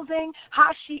closing.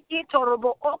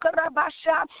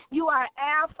 You are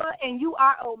Alpha and you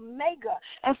are Omega.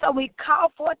 And so we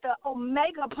call forth the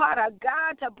Omega part of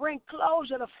God to bring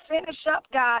closure, to finish up,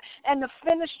 God, and to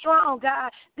finish strong,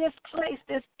 God, this place,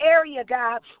 this area,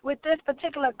 God, with this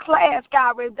particular class,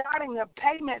 God, regarding their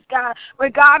payments, God,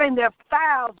 regarding their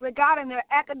files, regarding their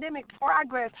academic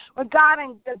progress,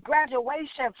 regarding the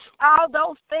graduation, all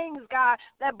those things, God,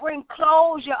 that bring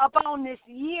closure upon this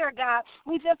year, God.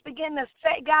 We just begin to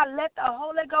say, God, let the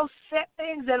Holy Ghost set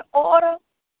things in order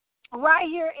right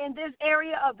here in this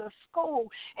area of the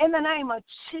school, in the name of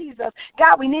Jesus.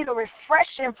 God, we need a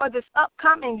refreshing for this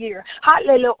upcoming year.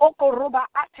 Hallelujah.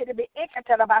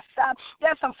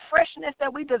 There's some freshness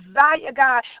that we desire,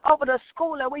 God, over the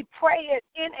school, and we pray it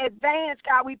in advance,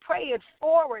 God. We pray it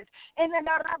forward. God,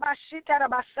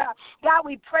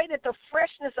 we pray that the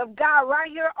freshness of God right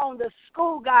here on the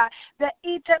school, God, that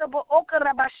in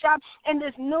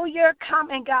this new year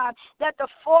coming, God, that the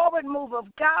forward move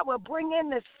of God will bring in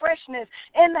this fresh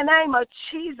in the name of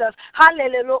Jesus.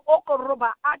 Hallelujah.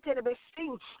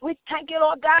 We thank you,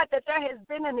 Lord God, that there has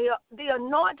been the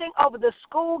anointing over the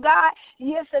school, God.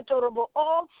 Yes,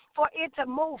 for it to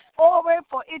move forward,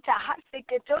 for it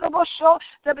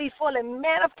to be fully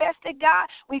manifested, God.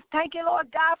 We thank you,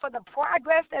 Lord God, for the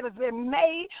progress that has been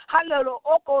made. Hallelujah.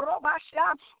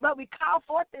 But we call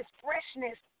forth this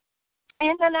freshness.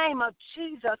 In the name of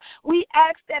Jesus, we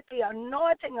ask that the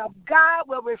anointing of God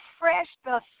will refresh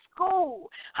the school.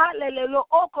 Hallelujah.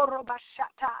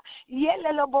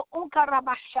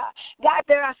 God,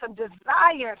 there are some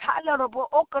desires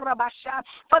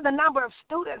for the number of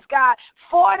students, God.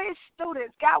 40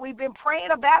 students, God, we've been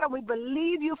praying about it. We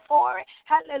believe you for it.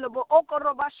 Hallelujah.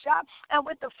 And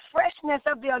with the freshness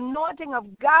of the anointing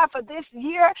of God for this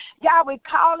year, God, we're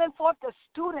calling forth the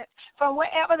students from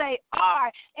wherever they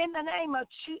are in the name of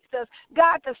Jesus.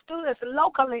 God, the students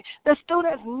locally, the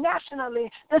students nationally,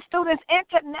 the students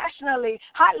internationally. nationally.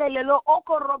 Hallelujah.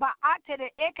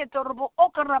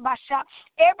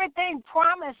 Everything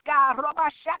promised, God,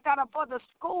 for the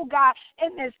school, God,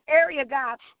 in this area,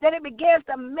 God, that it begins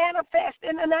to manifest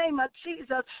in the name of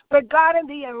Jesus regarding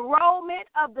the enrollment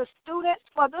of the students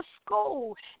for the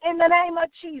school. In the name of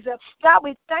Jesus, God,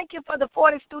 we thank you for the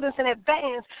 40 students in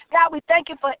advance. God, we thank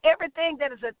you for everything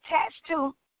that is attached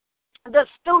to the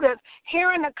students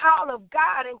hearing the call of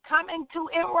God and coming to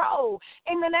enroll.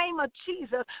 In the name of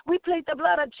Jesus, we plead the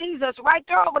blood of Jesus right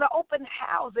there over the open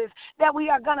houses that we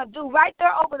are going to do, right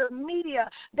there over the media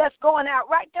that's going out,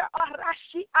 right there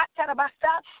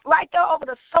over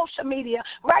the social media,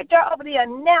 right there over the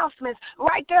announcements,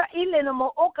 right there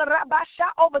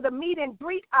over the meet and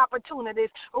greet opportunities,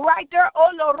 right there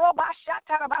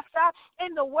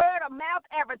in the word of mouth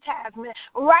advertisement,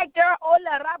 right there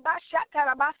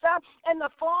and the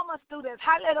former students,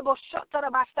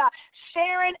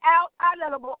 sharing out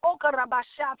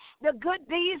the good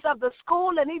deeds of the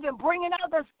school and even bringing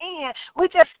others in. We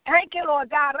just thank you, Lord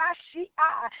God.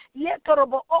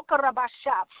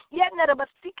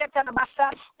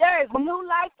 There is new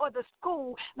life for the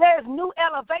school. There is new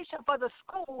elevation for the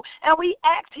school. And we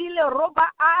ask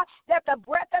that the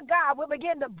breath of God will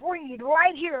begin to breathe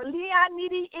right here.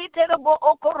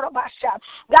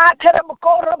 God,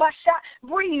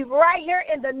 breathe right here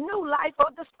in the new life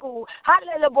of the school.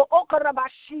 Hallelujah.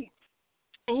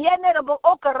 The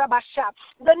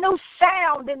new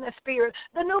sound in the spirit,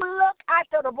 the new look at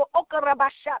the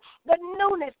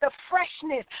newness, the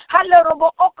freshness.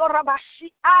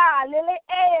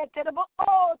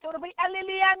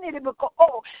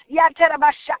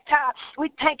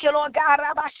 We thank you, Lord God,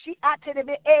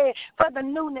 for the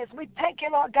newness. We thank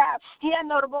you, Lord God.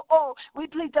 We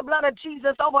plead the blood of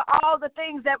Jesus over all the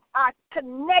things that are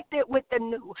connected with the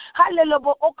new.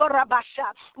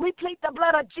 We plead the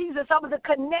blood of Jesus over the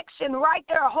connection right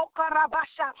there,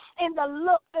 in the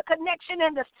look, the connection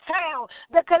in the sound,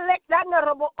 the connection,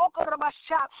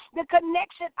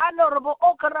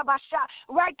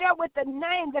 right there with the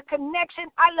name, the connection,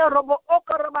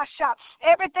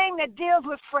 everything that deals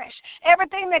with fresh,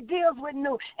 everything that deals with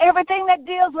new, everything that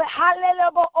deals with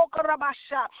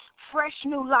fresh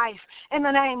new life in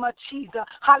the name of Jesus.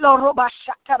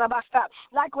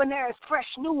 Like when there is fresh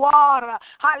new water,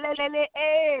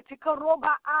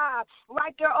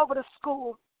 right there over the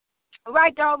school,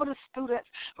 right there over the students,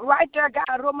 right there,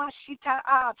 God,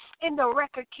 in the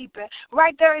record keeping,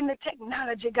 right there in the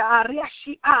technology, God,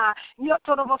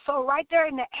 so right there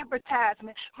in the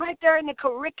advertisement, right there in the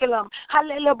curriculum,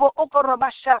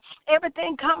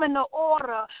 everything coming to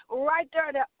order, right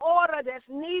there, the order that's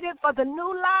needed for the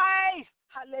new life.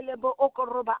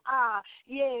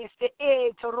 Yes, the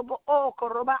egg to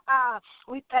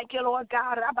we thank you, Lord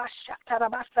God,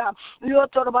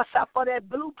 for that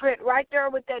blueprint right there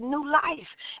with that new life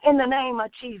in the name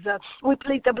of Jesus. We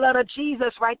plead the blood of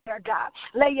Jesus right there, God.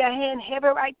 Lay your hand heavy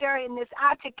right there in this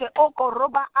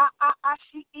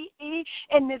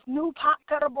in this new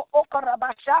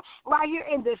right here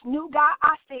in this new God.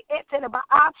 I say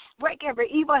break every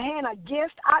evil hand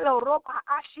against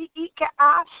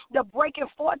the breaking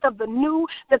forth of the new,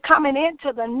 the coming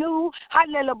into the new,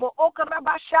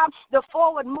 the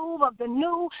forward move of the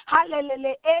new,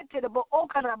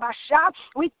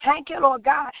 we thank you, Lord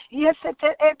God. Yes,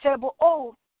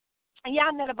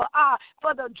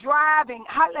 for the driving,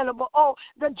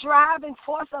 the driving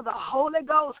force of the Holy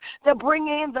Ghost to bring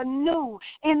in the new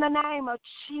in the name of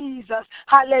Jesus.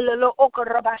 Hallelujah.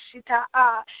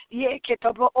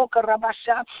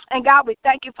 And God, we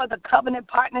thank you for the covenant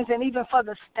partners and even for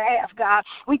the staff, God.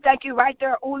 We thank you right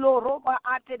there for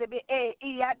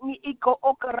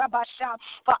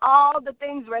all the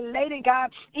things related,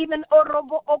 God, even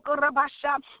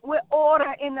with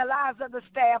order in the lives of the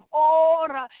staff,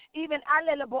 order even in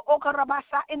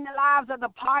the lives of the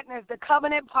partners, the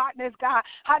covenant partners, God.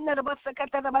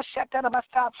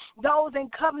 Those in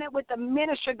covenant with the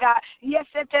ministry, God. Yes,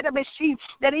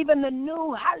 that even the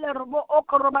new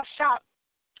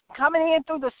coming in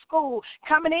through the school,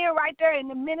 coming in right there in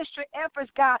the ministry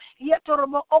efforts, God, that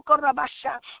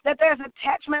there's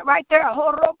attachment right there in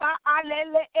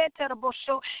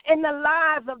the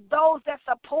lives of those that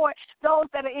support, those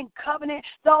that are in covenant,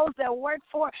 those that work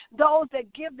for, those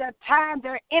that give their time,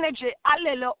 their energy,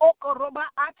 and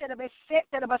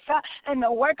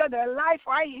the work of their life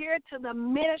right here to the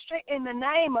ministry in the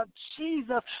name of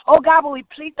Jesus. Oh, God, we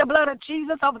plead the blood of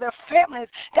Jesus over their families.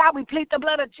 God, we plead the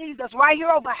blood of Jesus right here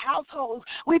over households.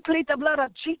 We plead the blood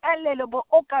of Jesus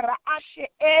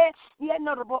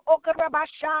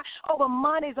over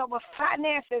monies, over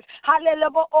finances.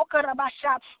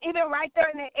 Even right there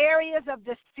in the areas of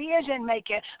decision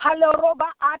making.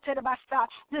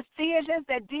 Decisions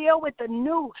that deal with the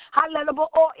new.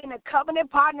 In the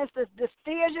covenant partners, the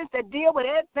decisions that deal with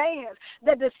advance.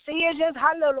 The decisions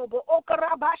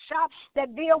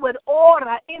that deal with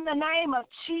order in the name of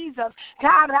Jesus.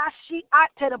 God,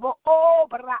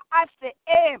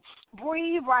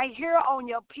 breathe right here on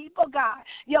your people, God.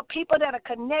 Your people that are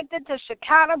connected to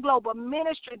Shekinah Global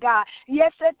Ministry, God.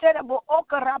 Yes, God,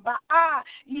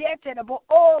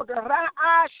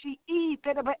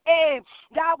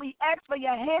 we ask for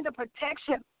your hand of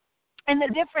protection in the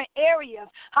different areas,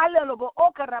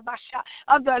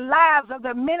 of their lives, of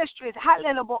their ministries,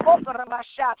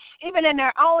 even in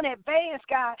their own advance,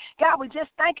 God. God, we just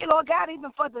thank you, Lord God,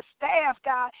 even for the staff,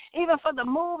 God, even for the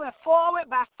moving forward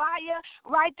by fire,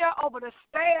 right there over the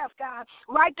staff, God,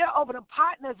 right there over the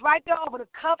partners, right there over the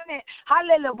covenant,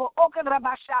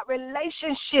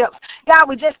 relationships. God,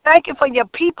 we just thank you for your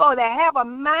people that have a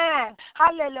mind,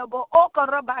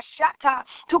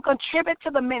 to contribute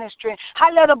to the ministry,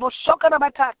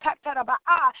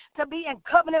 to be in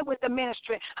covenant with the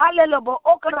ministry.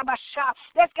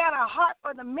 That's got a heart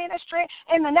for the ministry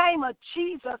in the name of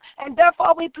Jesus. And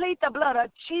therefore we plead the blood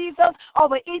of Jesus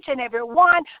over each and every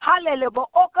one.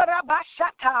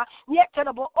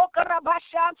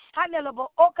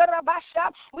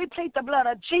 We plead the blood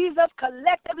of Jesus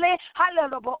collectively.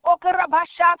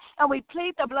 And we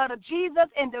plead the blood of Jesus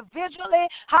individually.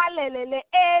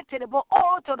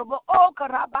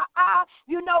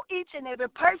 You know each and every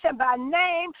person by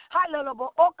name.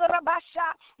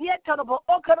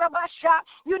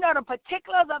 You know the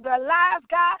particulars of their lives,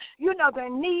 God. You know their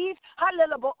needs.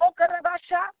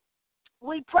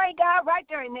 We pray, God, right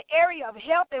there in the area of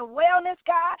health and wellness,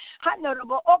 God,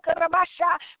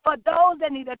 for those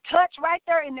that need a touch right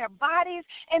there in their bodies,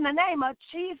 in the name of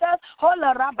Jesus.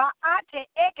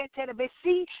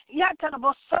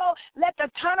 Let the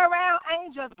turnaround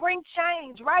angels bring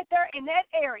change right there in that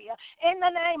area, in the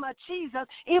name of Jesus,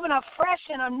 even a fresh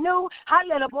and a new.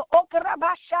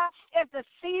 If the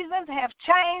seasons have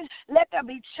changed, let there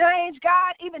be change,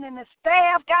 God, even in the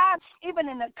staff, God, even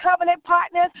in the covenant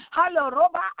partners.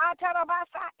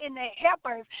 In the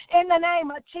helpers, in the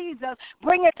name of Jesus,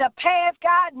 bring it to pass,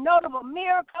 God, notable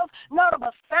miracles,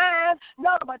 notable signs,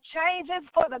 notable changes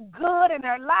for the good in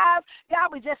their lives.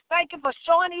 God, we just thank you for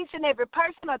showing each and every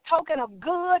person a token of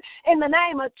good in the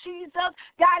name of Jesus.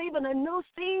 God, even a new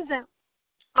season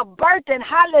a birthing,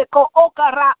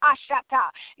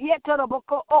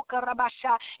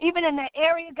 even in the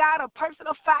area, God, of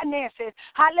personal finances.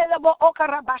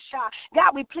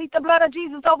 God, we plead the blood of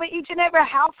Jesus over each and every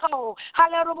household,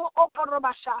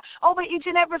 over each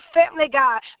and every family,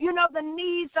 God. You know the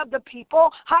needs of the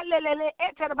people.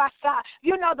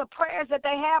 You know the prayers that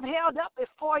they have held up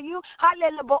before you.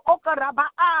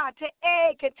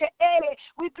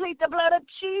 We plead the blood of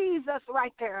Jesus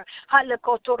right there.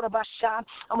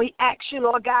 And we ask you,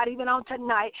 Lord God, even on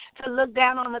tonight, to look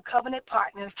down on the covenant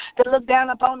partners, to look down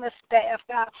upon the staff,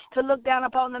 God, to look down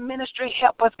upon the ministry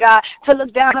helpers, God, to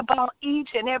look down upon each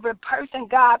and every person,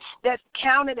 God, that's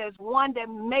counted as one that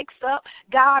makes up,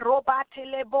 God,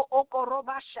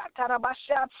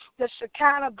 the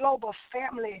Shekinah Global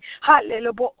Family.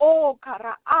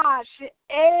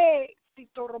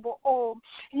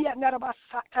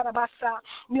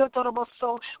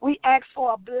 We ask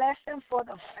for a blessing for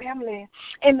the family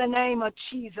in the name of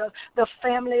Jesus, the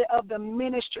family of the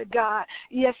ministry, God.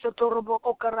 Yes,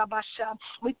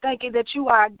 we thank you that you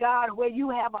are a God where you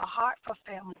have a heart for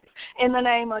families in the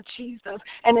name of Jesus.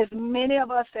 And there's many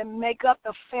of us that make up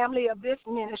the family of this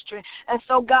ministry. And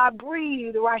so, God,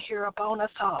 breathe right here upon us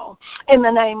all in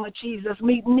the name of Jesus.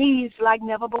 Meet needs like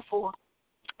never before.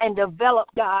 And develop,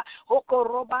 God,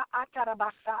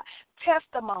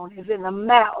 testimonies in the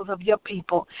mouths of your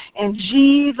people. In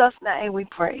Jesus' name we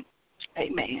pray.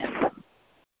 Amen.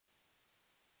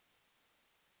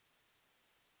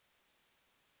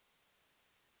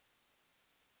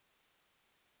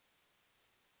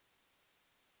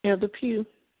 Elder Pugh.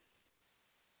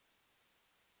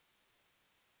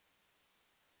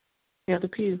 Elder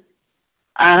Pugh.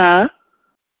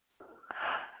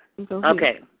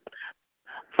 Okay.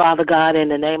 Father God, in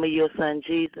the name of your Son,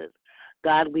 Jesus,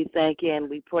 God, we thank you and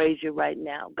we praise you right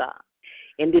now, God.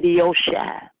 In the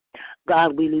Yoshai,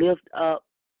 God, we lift up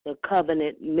the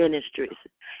covenant ministries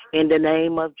in the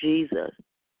name of Jesus.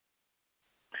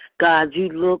 God, you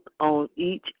look on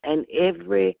each and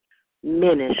every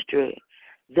ministry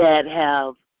that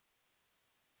have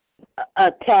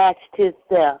attached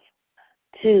himself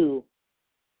to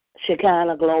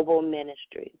Shekinah Global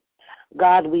Ministry.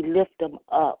 God, we lift them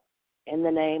up in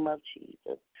the name of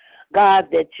Jesus. God,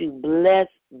 that you bless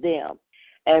them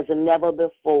as never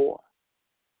before.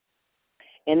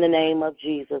 In the name of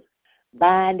Jesus,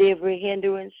 bind every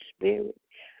hindering spirit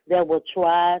that will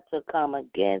try to come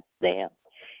against them.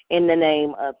 In the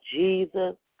name of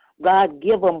Jesus, God,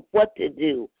 give them what to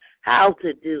do, how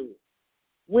to do,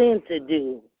 when to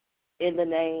do. In the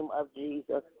name of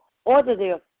Jesus, order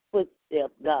their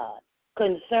footsteps, God,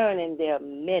 concerning their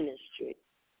ministry.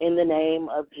 In the name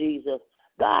of Jesus,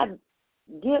 God,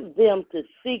 give them to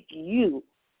seek you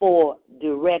for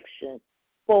direction,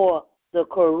 for the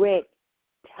correct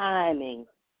timing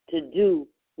to do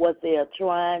what they are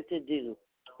trying to do.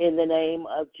 In the name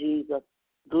of Jesus,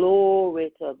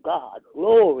 glory to God,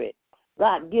 glory.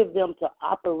 God, give them to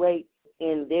operate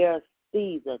in their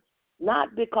season,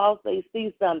 not because they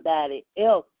see somebody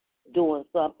else doing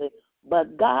something,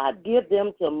 but God, give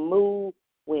them to move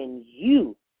when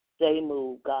you say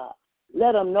move, God.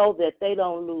 Let them know that they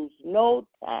don't lose no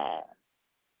time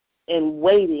in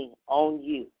waiting on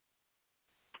you.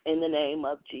 In the name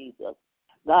of Jesus.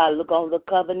 God, look on the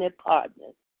covenant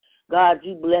partners. God,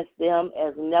 you bless them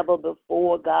as never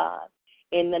before, God.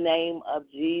 In the name of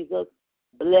Jesus,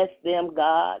 bless them,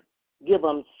 God. Give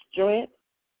them strength.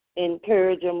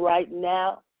 Encourage them right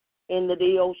now in the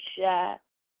D.O. Shai,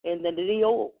 in the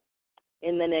D.O.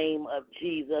 in the name of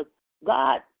Jesus.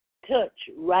 God, touch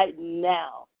right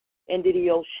now in the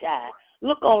D.O. Shai.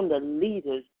 Look on the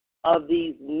leaders of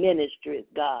these ministries,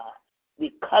 God,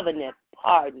 the covenant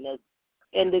partners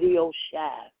in the D.O.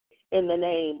 Shai, in the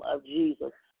name of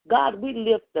Jesus. God, we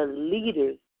lift the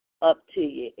leaders up to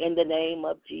you in the name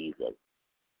of Jesus.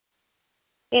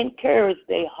 Encourage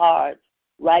their hearts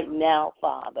right now,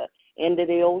 Father, in the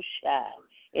D.O. Shai,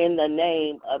 in the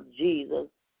name of Jesus.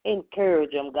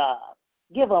 Encourage them, God.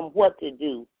 Give them what to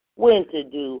do, when to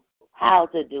do, how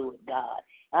to do it, God.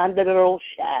 Under the D.O.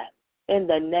 Shai, in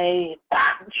the name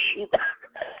of Jesus.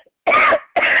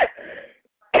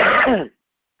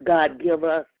 God, give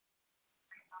us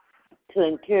to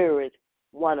encourage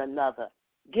one another.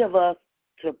 Give us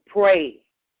to pray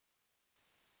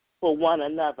for one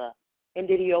another. In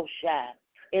the D.O. Shai,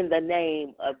 in the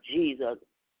name of Jesus.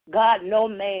 God, no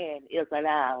man is an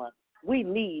island. We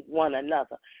need one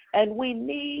another, and we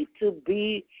need to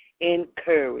be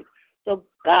encouraged. So,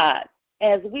 God,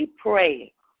 as we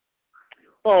pray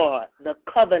for the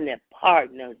covenant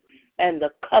partners and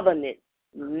the covenant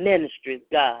ministries,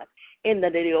 God, in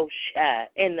the D.O. Shai,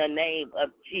 in the name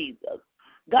of Jesus,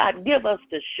 God, give us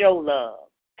to show love.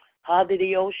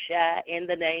 Hallelujah, Shai, in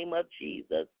the name of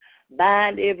Jesus.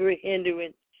 Bind every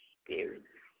hindering spirit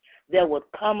that would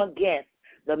come against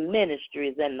the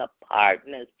ministries and the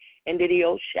partners in the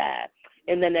D.O. Shai,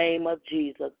 in the name of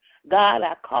Jesus. God,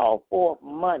 I call forth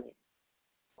money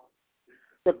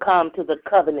to come to the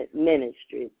covenant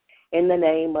ministries in the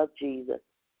name of Jesus.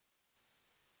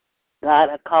 God,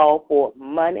 I call forth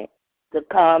money to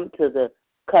come to the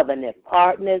covenant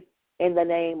partners in the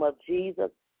name of Jesus.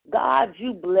 God,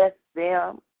 you bless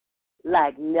them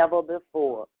like never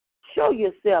before. Show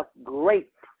yourself great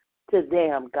to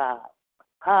them, God.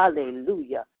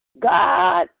 Hallelujah.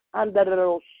 God, under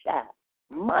the Shai,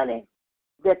 money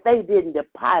that they didn't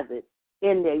deposit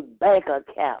in their bank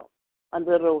account,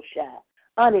 under the Shai,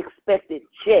 unexpected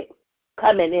checks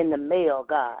coming in the mail,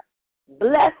 God.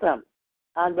 Bless them,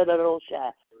 under the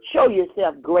Shai. Show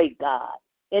yourself great, God,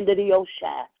 into the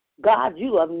Shai. God,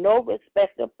 you have no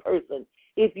respect of person.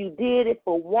 If you did it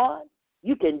for one,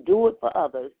 you can do it for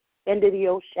others. Into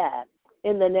the Shai,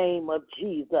 in the name of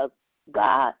Jesus.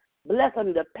 God, bless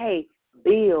them to pay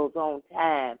bills on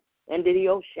time. Into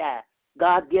the Shai.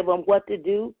 God, give them what to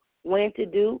do, when to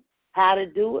do, how to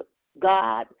do it.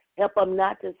 God, help them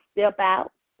not to step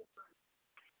out.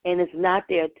 And it's not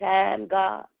their time,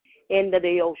 God. Into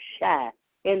the Shai,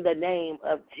 in the name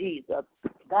of Jesus.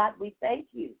 God, we thank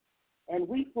you. And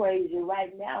we praise you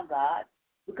right now, God,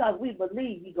 because we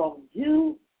believe you're going to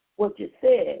do what you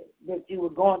said that you were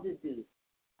going to do.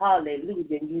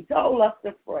 Hallelujah. And you told us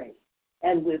to pray.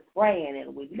 And we're praying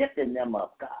and we're lifting them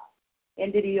up, God.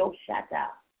 In the Shai,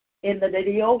 in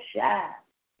the Shai,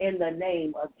 in the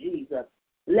name of Jesus.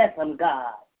 Bless them,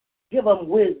 God. Give them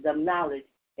wisdom, knowledge,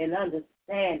 and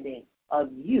understanding of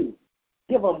you.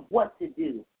 Give them what to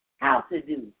do, how to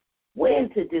do, when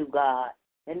to do, God.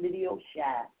 In the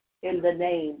Shai, in the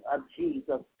name of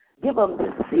Jesus. Give them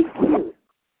to seek you.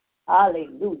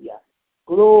 Hallelujah.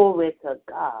 Glory to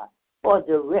God for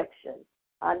direction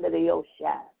under the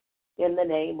Shai, in the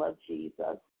name of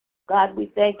Jesus. God,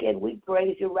 we thank and we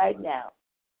praise you right now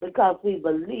because we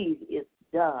believe it's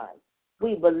done.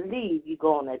 We believe you're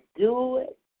going to do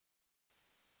it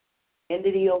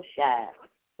into the ocean.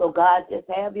 So, God, just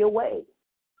have your way.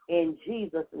 In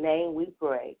Jesus' name we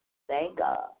pray. Thank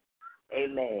God.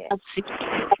 Amen.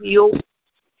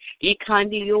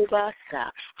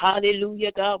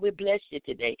 Hallelujah, God, we bless you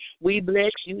today. We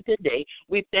bless you today.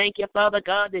 We thank you, Father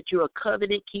God, that you're a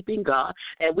covenant-keeping God,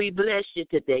 and we bless you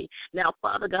today. Now,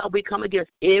 Father God, we come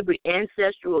against every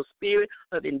ancestral spirit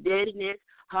of indebtedness.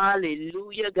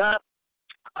 Hallelujah, God.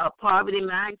 A poverty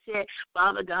mindset,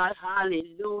 Father God,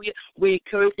 hallelujah. We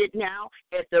curse it now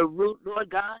at the root, Lord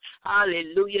God,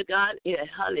 hallelujah, God, yeah,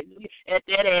 hallelujah, at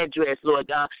that address, Lord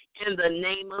God. In the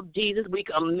name of Jesus, we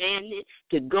command it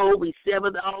to go. We sever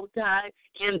the whole time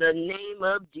in the name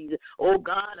of Jesus. Oh,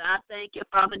 God, I thank you,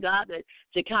 Father God, that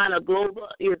Shekinah Global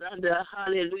is under,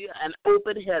 hallelujah, an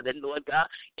open heaven, Lord God,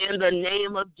 in the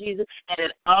name of Jesus, and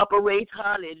it operates,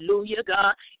 hallelujah,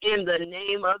 God, in the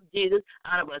name of Jesus,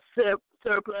 out of a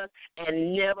surplus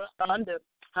and never under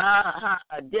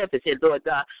a deficit, Lord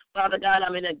God. Father God,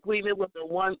 I'm in agreement with the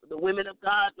women of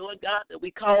God, Lord God, that we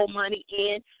call money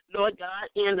in, Lord God,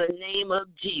 in the name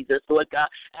of Jesus, Lord God.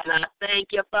 And I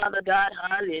thank you, Father God,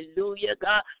 hallelujah,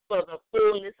 God, for the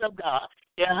fullness of God.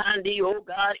 Oh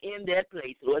God, in that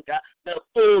place, Lord God, the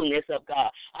fullness of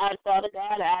God. Father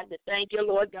God, I have to thank you,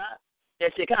 Lord God,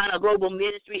 that Shekinah Global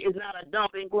Ministry is not a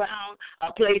dumping ground,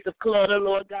 a place of clutter,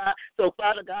 Lord God. So,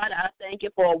 Father God, I thank you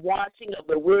for a washing of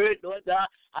the word, Lord God.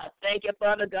 I thank you,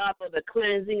 Father God, for the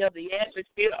cleansing of the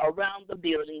atmosphere around the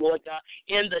building, Lord God.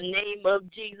 In the name of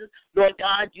Jesus, Lord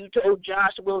God, you told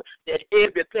Joshua that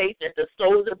every place at the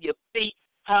soles of your feet,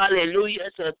 hallelujah,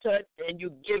 shall touch, and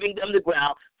you giving them the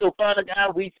ground. So, Father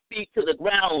God, we speak to the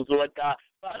grounds, Lord God.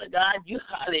 Father God, you,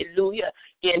 hallelujah,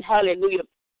 in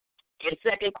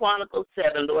 2 Chronicles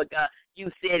 7, Lord God,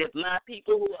 you said if my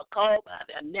people who are called by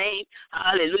their name,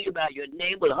 hallelujah, by your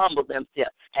name will humble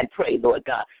themselves and pray, Lord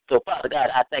God. So, Father God,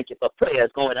 I thank you for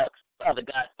prayers going up. Father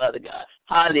God,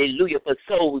 hallelujah, for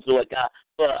souls, Lord God,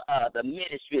 for the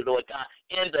ministry, Lord God,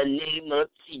 in the name of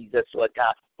Jesus, Lord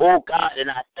God. Oh, God, and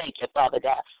I thank you, Father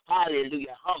God,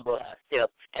 hallelujah, humble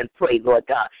ourselves and pray, Lord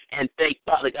God, and thank,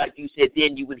 Father God, you said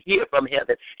then you would hear from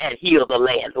heaven and heal the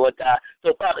land, Lord God.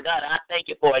 So, Father God, I thank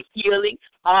you for a healing,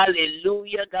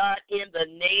 hallelujah, God, in the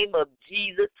name of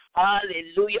Jesus,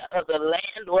 hallelujah, of the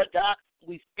land, Lord God.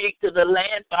 We speak to the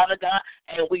land, Father God,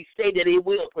 and we say that it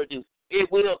will produce. It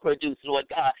will produce, Lord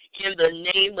God, in the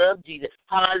name of Jesus.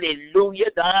 Hallelujah,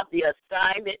 God, the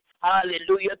assignment,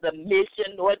 hallelujah, the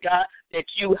mission, Lord God, that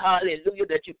you, hallelujah,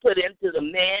 that you put into the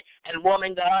man and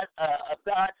woman, God, of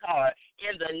God's heart.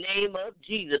 In the name of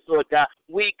Jesus, Lord God,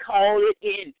 we call it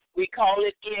in. We call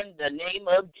it in the name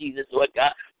of Jesus, Lord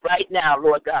God, right now,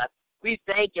 Lord God. We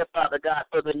thank you, Father God,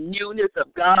 for the newness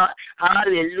of God,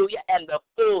 hallelujah, and the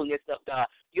fullness of God.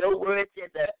 Your word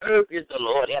says the earth is the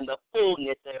Lord and the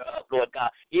fullness thereof, Lord God.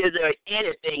 Is there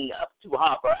anything too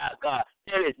hard for our God?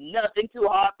 There is nothing too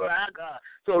hard for our God.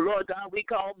 So, Lord God, we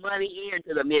call money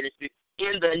into the ministry.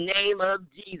 In the name of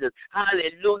Jesus.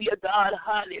 Hallelujah, God.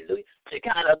 Hallelujah.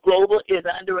 Shekinah Global is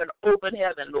under an open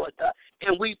heaven, Lord God.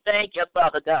 And we thank you,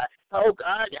 Father God. Oh,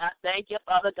 God, I thank you,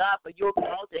 Father God, for your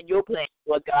cause and your plan,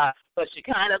 Lord God, for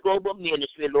Shekinah Global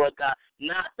Ministry, Lord God.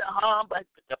 Not to harm, but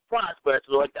to prosper us,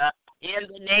 Lord God. In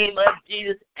the name of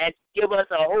Jesus, and give us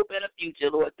a hope and a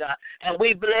future, Lord God. And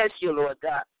we bless you, Lord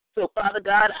God. So, Father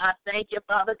God, I thank you,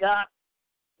 Father God,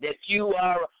 that you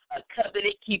are a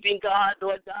covenant-keeping God,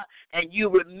 Lord God, and you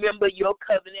remember your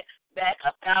covenant back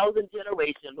 1,000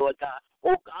 generations, Lord God.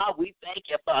 Oh, God, we thank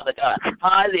you, Father God.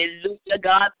 Hallelujah,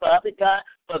 God, Father God,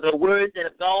 for the words that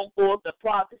have gone forth, the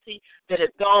prophecy that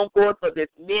has gone forth for this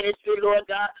ministry, Lord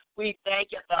God. We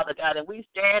thank you, Father God, and we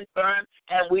stand firm,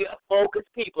 and we are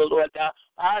focused people, Lord God.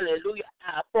 Hallelujah.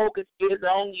 Our focus is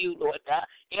on you, Lord God.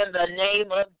 In the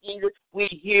name of Jesus, we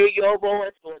hear your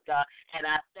voice, Lord God. And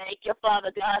I thank you,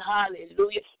 Father God.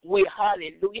 Hallelujah.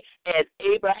 Hallelujah. As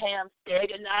Abraham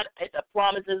staggered not at the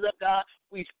promises of God,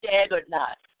 we staggered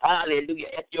not. Hallelujah.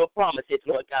 At your promises,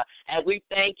 Lord God. And we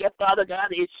thank you, Father God,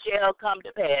 it shall come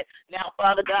to pass. Now,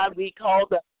 Father God, we call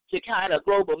the Shekinah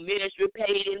Global Ministry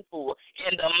paid in full.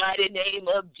 In the mighty name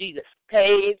of Jesus,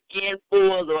 paid in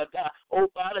full, Lord God. Oh,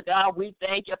 Father God, we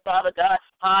thank you, Father God.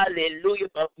 Hallelujah,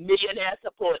 for millionaire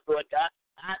support, Lord God.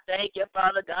 I thank you,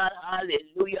 Father God.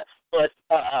 Hallelujah, for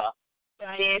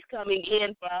finance coming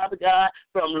in, Father God,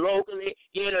 from locally,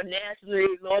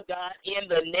 internationally, Lord God, in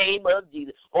the name of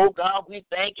Jesus. Oh, God, we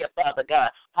thank you, Father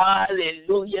God.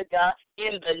 Hallelujah, God,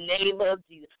 in the name of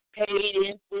Jesus. Paid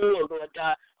in full, Lord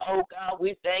God. Oh, God,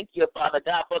 we thank you, Father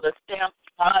God, for the stamp,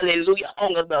 hallelujah,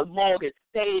 on the mortgage,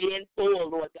 paid in full,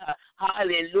 Lord God,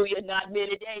 hallelujah, not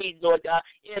many days, Lord God,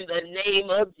 in the name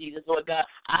of Jesus, Lord God.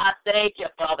 I thank you,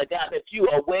 Father God, that you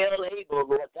are well able,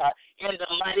 Lord God, in the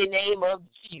mighty name of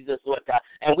Jesus, Lord God.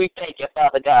 And we thank you,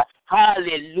 Father God,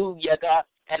 hallelujah, God.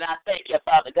 And I thank you,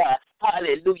 Father God,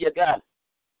 hallelujah, God.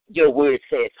 Your word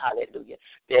says, hallelujah,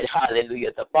 that,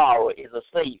 hallelujah, the borrower is a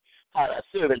slave, a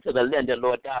servant to the lender,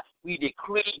 Lord God. We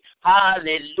decree,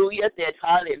 hallelujah, that,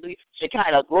 hallelujah,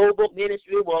 Shekinah Global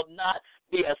Ministry will not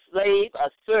be a slave, a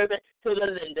servant to the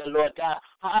lender, Lord God.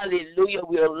 Hallelujah,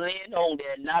 we'll lend on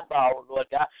there and not borrow, Lord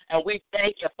God. And we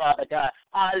thank you, Father God.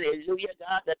 Hallelujah,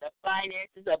 God, that the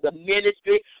finances of the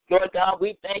ministry, Lord God,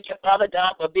 we thank you, Father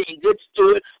God, for being good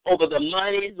stewards over the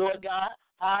money, Lord God.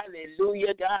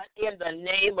 Hallelujah, God, in the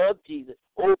name of Jesus.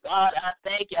 Oh, God, I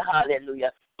thank you,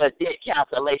 hallelujah, for debt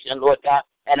cancellation, Lord God.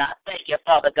 And I thank you,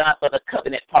 Father God, for the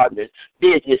covenant partners,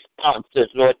 business sponsors,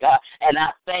 Lord God. And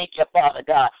I thank you, Father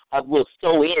God, I will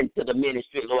sow into the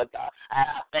ministry, Lord God. And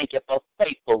I thank you for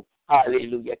faithful,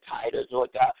 hallelujah, tithers, Lord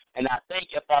God. And I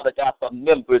thank you, Father God, for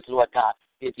members, Lord God,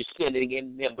 that you're sending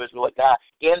in members, Lord God.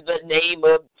 In the name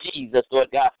of Jesus, Lord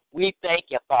God, we thank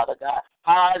you, Father God.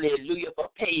 Hallelujah, for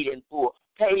paid in full.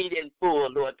 Paid in full,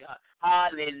 Lord God.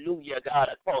 Hallelujah, God,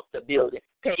 across the building.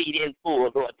 Paid in full,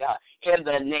 Lord God, in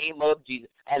the name of Jesus.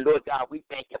 And, Lord God, we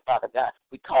thank you, Father God.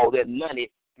 We call that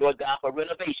money, Lord God, for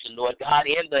renovation, Lord God,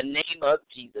 in the name of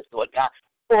Jesus, Lord God.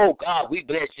 Oh, God, we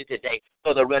bless you today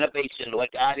for the renovation, Lord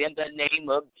God, in the name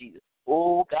of Jesus.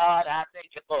 Oh, God, I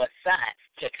thank you for a sign,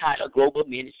 Shekinah Global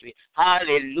Ministry.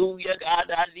 Hallelujah,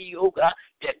 God, I need, oh, God,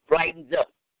 that brightens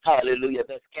up. Hallelujah,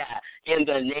 the sky, in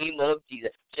the name of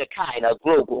Jesus, Shekinah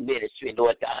Global Ministry,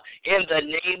 Lord God, in the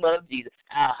name of Jesus.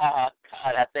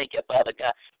 God, I thank you, Father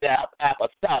God, the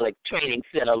Apostolic Training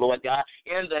Center, Lord God,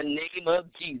 in the name of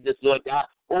Jesus, Lord God.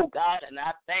 Oh, God, and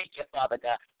I thank you, Father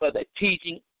God, for the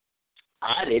teaching.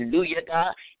 Hallelujah,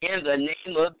 God, in the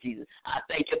name of Jesus. I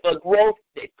thank you for growth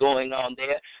that's going on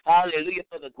there. Hallelujah,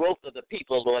 for the growth of the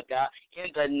people, Lord God, in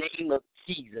the name of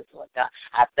Jesus, Lord God.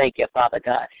 I thank you, Father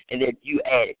God, and that you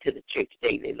added to the church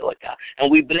daily, Lord God.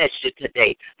 And we bless you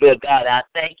today, Lord God. I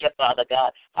thank you, Father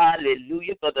God.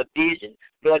 Hallelujah, for the vision,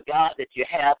 Lord God, that you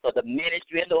have for the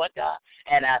ministry, Lord God.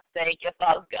 And I thank you,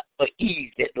 Father God, for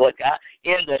easement, Lord God,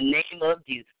 in the name of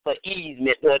Jesus. For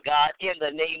easement, Lord God, in the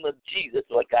name of Jesus,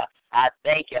 Lord God. I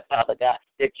thank you, Father God,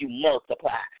 that you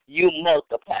multiply. You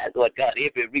multiply, Lord God,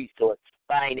 every resource,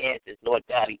 finances, Lord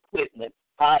God, equipment.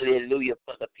 Hallelujah,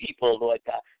 for the people, Lord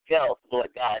God, health, Lord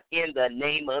God, in the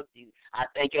name of Jesus. I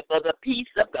thank you for the peace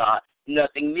of God.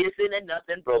 Nothing missing and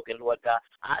nothing broken, Lord God.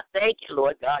 I thank you,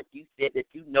 Lord God. You said that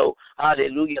you know,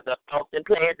 hallelujah, the thoughts and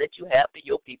plans that you have for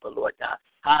your people, Lord God.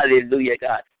 Hallelujah,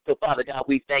 God. So, Father God,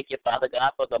 we thank you, Father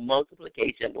God, for the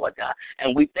multiplication, Lord God.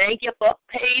 And we thank you for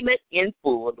payment in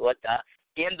full, Lord God.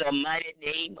 In the mighty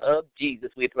name of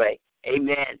Jesus, we pray.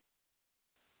 Amen.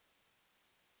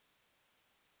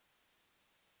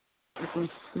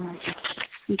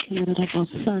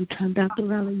 Dr.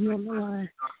 Riley, you're on the line.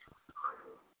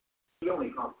 He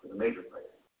only comes to the major players.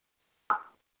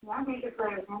 Yeah, major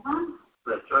players,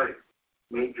 That's right.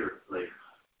 Major players.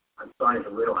 I'm starting to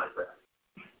realize that.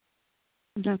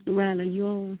 Dr. Riley, you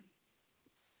on?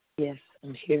 Yes,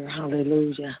 I'm here.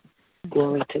 Hallelujah.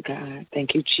 Glory to God.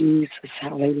 Thank you, Jesus.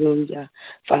 Hallelujah.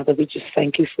 Father, we just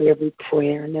thank you for every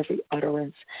prayer and every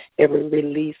utterance, every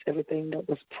release, everything that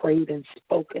was prayed and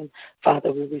spoken.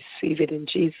 Father, we receive it in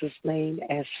Jesus' name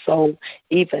as so.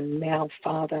 Even now,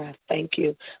 Father, I thank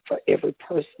you for every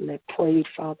person that prayed,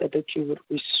 Father, that you would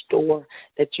restore,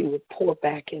 that you would pour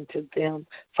back into them.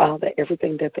 Father,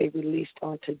 everything that they released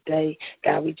on today,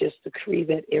 God, we just decree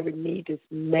that every need is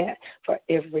met for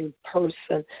every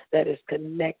person that is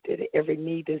connected. Every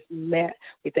need is met.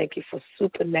 We thank you for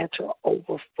supernatural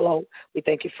overflow. We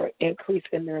thank you for increase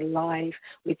in their life.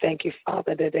 We thank you,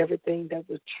 Father, that everything that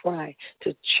would try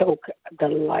to choke the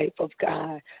life of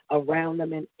God around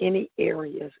them in any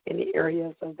areas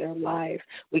of their life,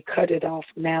 we cut it off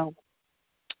now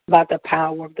by the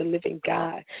power of the living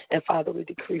God. And Father, we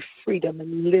decree freedom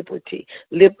and liberty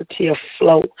of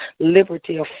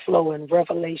flow and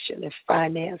revelation and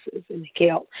finances and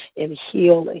health and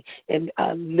healing and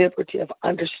liberty of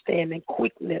understanding,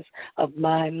 quickness of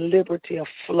mind, liberty of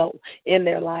flow in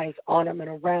their lives, on them and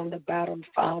around about them,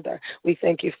 Father. We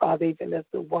thank you, Father, even as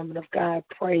the woman of God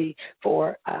prayed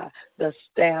for the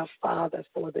staff, Father,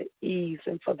 for the ease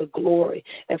and for the glory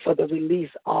and for the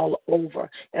release all over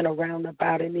and around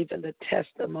about it. Even the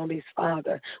testimonies,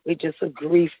 Father. We just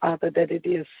agree, Father, that it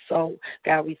is so.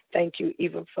 God, we thank you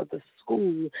even for the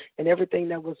school and everything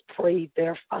that was prayed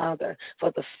there, Father,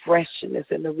 for the freshness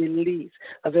and the release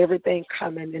of everything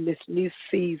coming in this new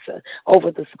season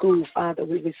over the school, Father.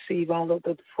 We receive all of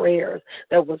the prayers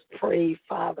that was prayed,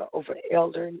 Father, over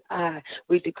Elder and I.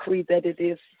 We decree that it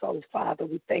is so, Father.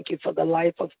 We thank you for the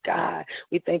life of God.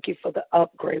 We thank you for the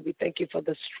upgrade. We thank you for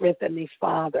the strengthening,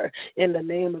 Father. In the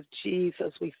name of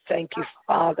Jesus, we thank you,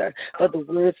 Father, for the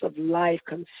words of life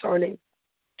concerning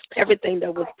everything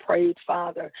that was prayed,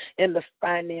 Father, in the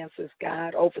finances,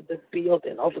 God, over the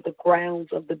building, over the grounds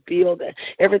of the building,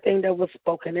 everything that was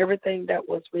spoken, everything that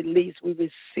was released, we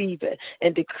receive it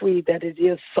and decree that it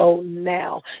is so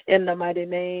now in the mighty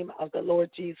name of the Lord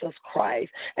Jesus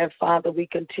Christ. And, Father, we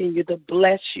continue to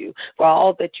bless you for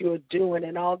all that you are doing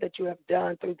and all that you have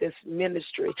done through this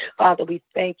ministry. Father, we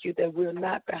thank you that we're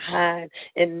not behind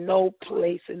in no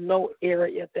place, in no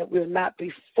area, that we're not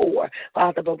before,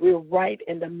 Father, but we're right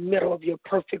in the middle of your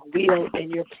perfect will and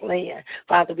your plan.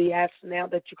 Father, we ask now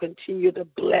that you continue to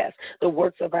bless the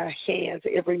works of our hands,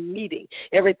 every meeting,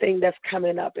 everything that's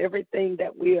coming up, everything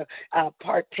that we are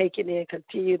partaking in,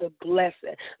 continue to bless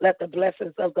it. Let the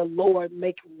blessings of the Lord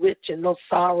make rich and no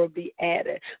sorrow be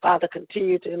added. Father,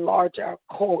 continue to enlarge our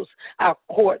courts,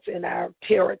 and our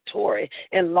territory,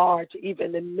 enlarge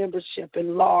even the membership,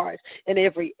 enlarge in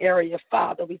every area,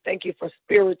 Father. We thank you for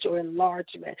spiritual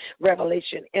enlargement,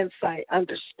 revelation, insight,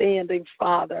 understanding,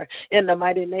 Father, in the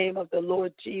mighty name of the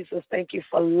Lord Jesus. Thank you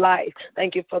for life.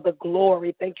 Thank you for the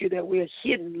glory. Thank you that we are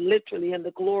hidden literally in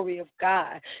the glory of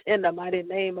God. In the mighty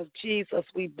name of Jesus,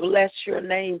 we bless your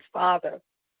name, Father,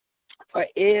 for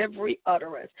every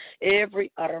utterance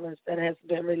that has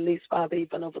been released, Father,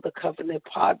 even over the covenant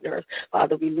partners.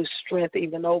 Father, we lose strength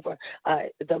even over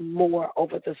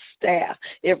over the staff,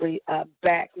 every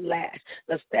backlash,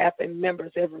 the staff and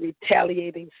members, every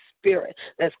retaliating spirit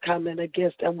that's coming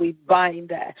against them. We bind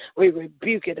that. We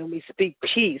rebuke it, and we speak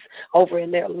peace over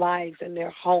in their lives and their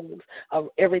homes, of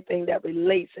everything that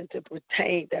relates and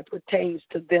that pertains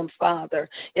to them, Father.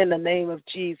 In the name of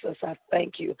Jesus, I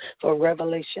thank you for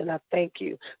revelation. I thank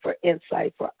you for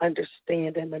insight, for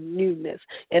understanding the newness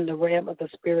in the realm of the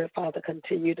Spirit. Father,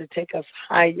 continue to take us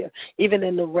higher, even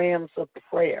in the realms of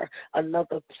prayer,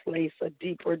 another place, a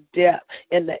deeper depth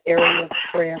in the area of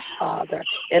prayer, Father.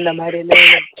 In the mighty name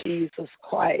of Jesus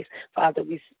Christ, Father,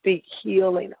 we speak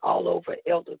healing all over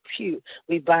Elder Pugh.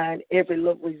 We bind every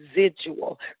little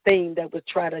residual thing that would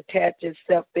try to attach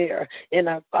itself there. In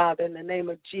our Father, in the name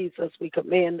of Jesus, we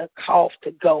command the cough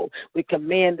to go. We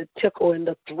command the tickle in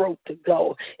the throat to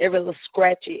go. Every little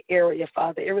scratchy area,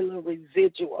 Father, every little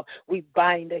residual, we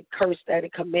bind and curse that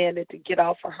and command it to get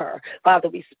off of her. Father,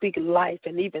 we speak life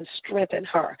and even strengthen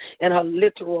her in her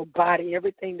literal body,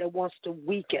 everything that wants to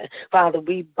weaken. Father,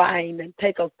 we bind and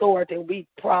take authority, and we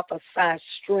prophesy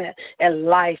strength and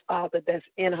life, Father, that's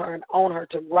in her and on her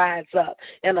to rise up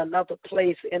in another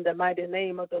place in the mighty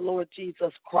name of the Lord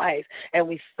Jesus Christ. And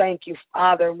we thank you,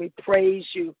 Father, and we praise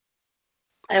you.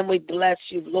 And we bless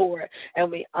you, Lord, and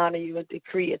we honor you and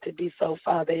decree it to be so,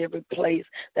 Father. Every place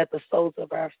that the soles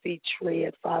of our feet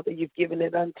tread, Father, you've given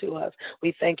it unto us.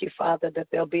 We thank you, Father, that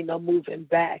there'll be no moving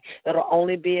back. It'll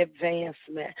only be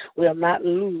advancement. We'll not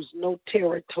lose no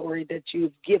territory that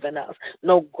you've given us,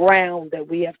 no ground that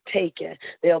we have taken.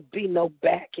 There'll be no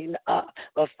backing up.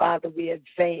 But, Father, we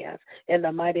advance in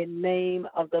the mighty name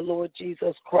of the Lord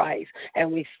Jesus Christ. And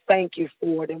we thank you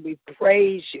for it, and we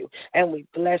praise you, and we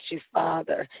bless you,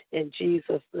 Father. In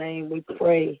Jesus' name we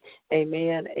pray.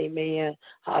 Amen. Amen.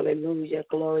 Hallelujah.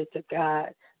 Glory to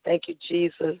God. Thank you,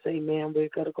 Jesus. Amen. We're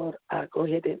going to go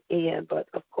ahead and end, but,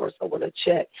 of course, I want to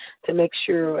check to make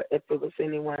sure if there was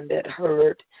anyone that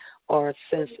heard or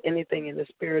sensed anything in the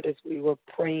Spirit as we were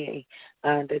praying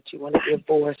that you want to give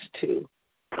voice to.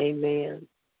 Amen.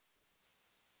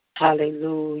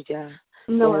 Hallelujah.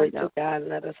 No, glory to God.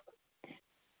 Let us.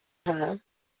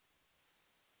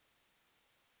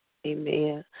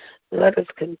 Amen. Let us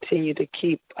continue to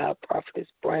keep Prophetess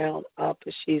Brown up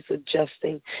as she's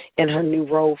adjusting in her new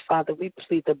role. Father, we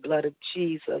plead the blood of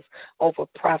Jesus over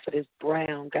Prophetess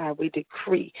Brown. God, we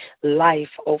decree life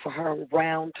over her and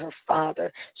around her,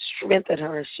 Father. Strengthen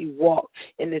her as she walks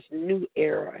in this new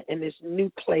era, in this new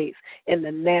place, in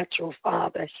the natural,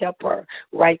 Father. Help her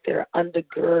right there.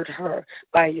 Undergird her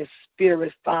by your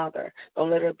Spirit, Father. Don't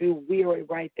let her be weary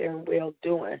right there in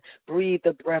well-doing. Breathe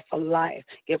the breath of life.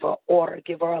 Give her order.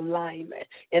 Give her alignment. assignment.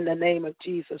 In the name of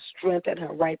Jesus, strengthen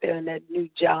her right there in that new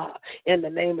job. In the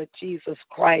name of Jesus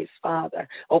Christ, Father,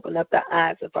 open up the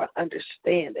eyes of her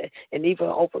understanding and even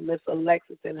open Miss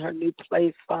Alexis in her new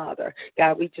place, Father.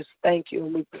 God, we just thank you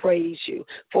and we praise you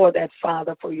for that,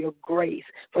 Father, for your grace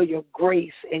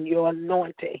and your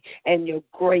anointing and your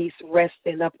grace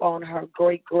resting upon her,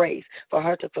 great grace for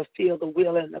her to fulfill the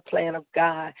will and the plan of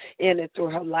God in and through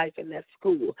her life in that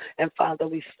school. And Father,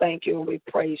 we thank you and we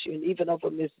praise you. And even over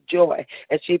Miss Joy,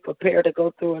 as she prepared to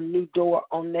go through a new door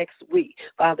on next week,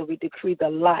 Father, we decree the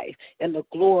life and the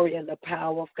glory and the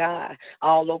power of God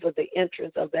all over the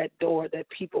entrance of that door, that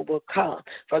people will come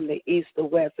from the east, the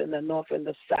west, and the north and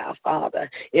the south, Father.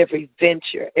 Every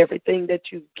venture, everything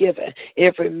that you've given,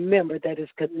 every member that is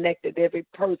connected, every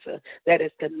person that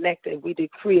is connected, we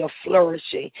decree a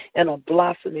flourishing and a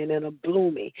blossoming and a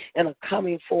blooming and a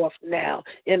coming forth now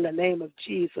in the name of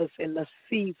Jesus, in the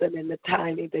season and the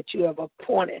timing that you have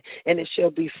appointed, and it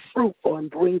shall be fruitful and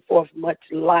bring forth much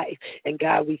life. And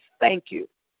God, we thank you.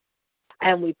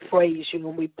 And we praise you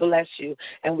and we bless you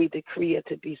and we decree it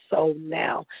to be so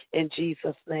now. In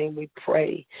Jesus' name we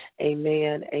pray.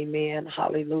 Amen. Amen.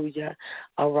 Hallelujah.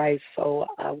 All right. So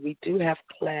we do have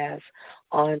class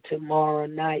on tomorrow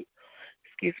night.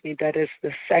 That is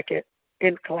the second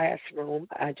in classroom.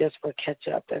 Just for catch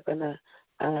up, they're going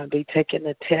to be taking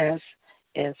the test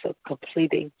and so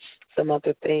completing some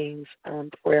other things.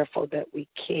 Prayerful that we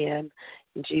can,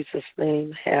 in Jesus'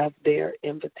 name, have their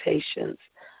invitations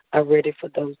are ready for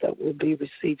those that will be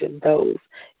receiving those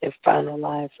and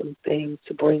finalize some things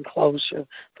to bring closure.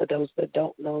 For those that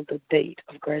don't know, the date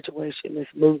of graduation is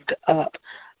moved up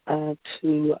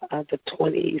to the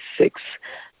 26th,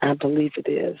 I believe it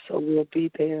is. So we'll be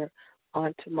there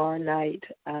on tomorrow night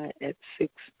at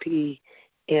 6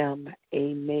 p.m.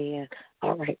 Amen.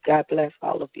 All right. God bless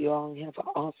all of you all and have an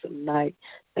awesome night.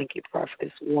 Thank you,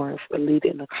 Prophetess Warren, for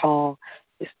leading the call.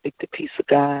 We speak the peace of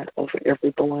God over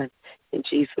everyone. In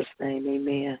Jesus' name,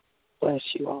 amen. Bless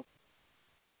you all.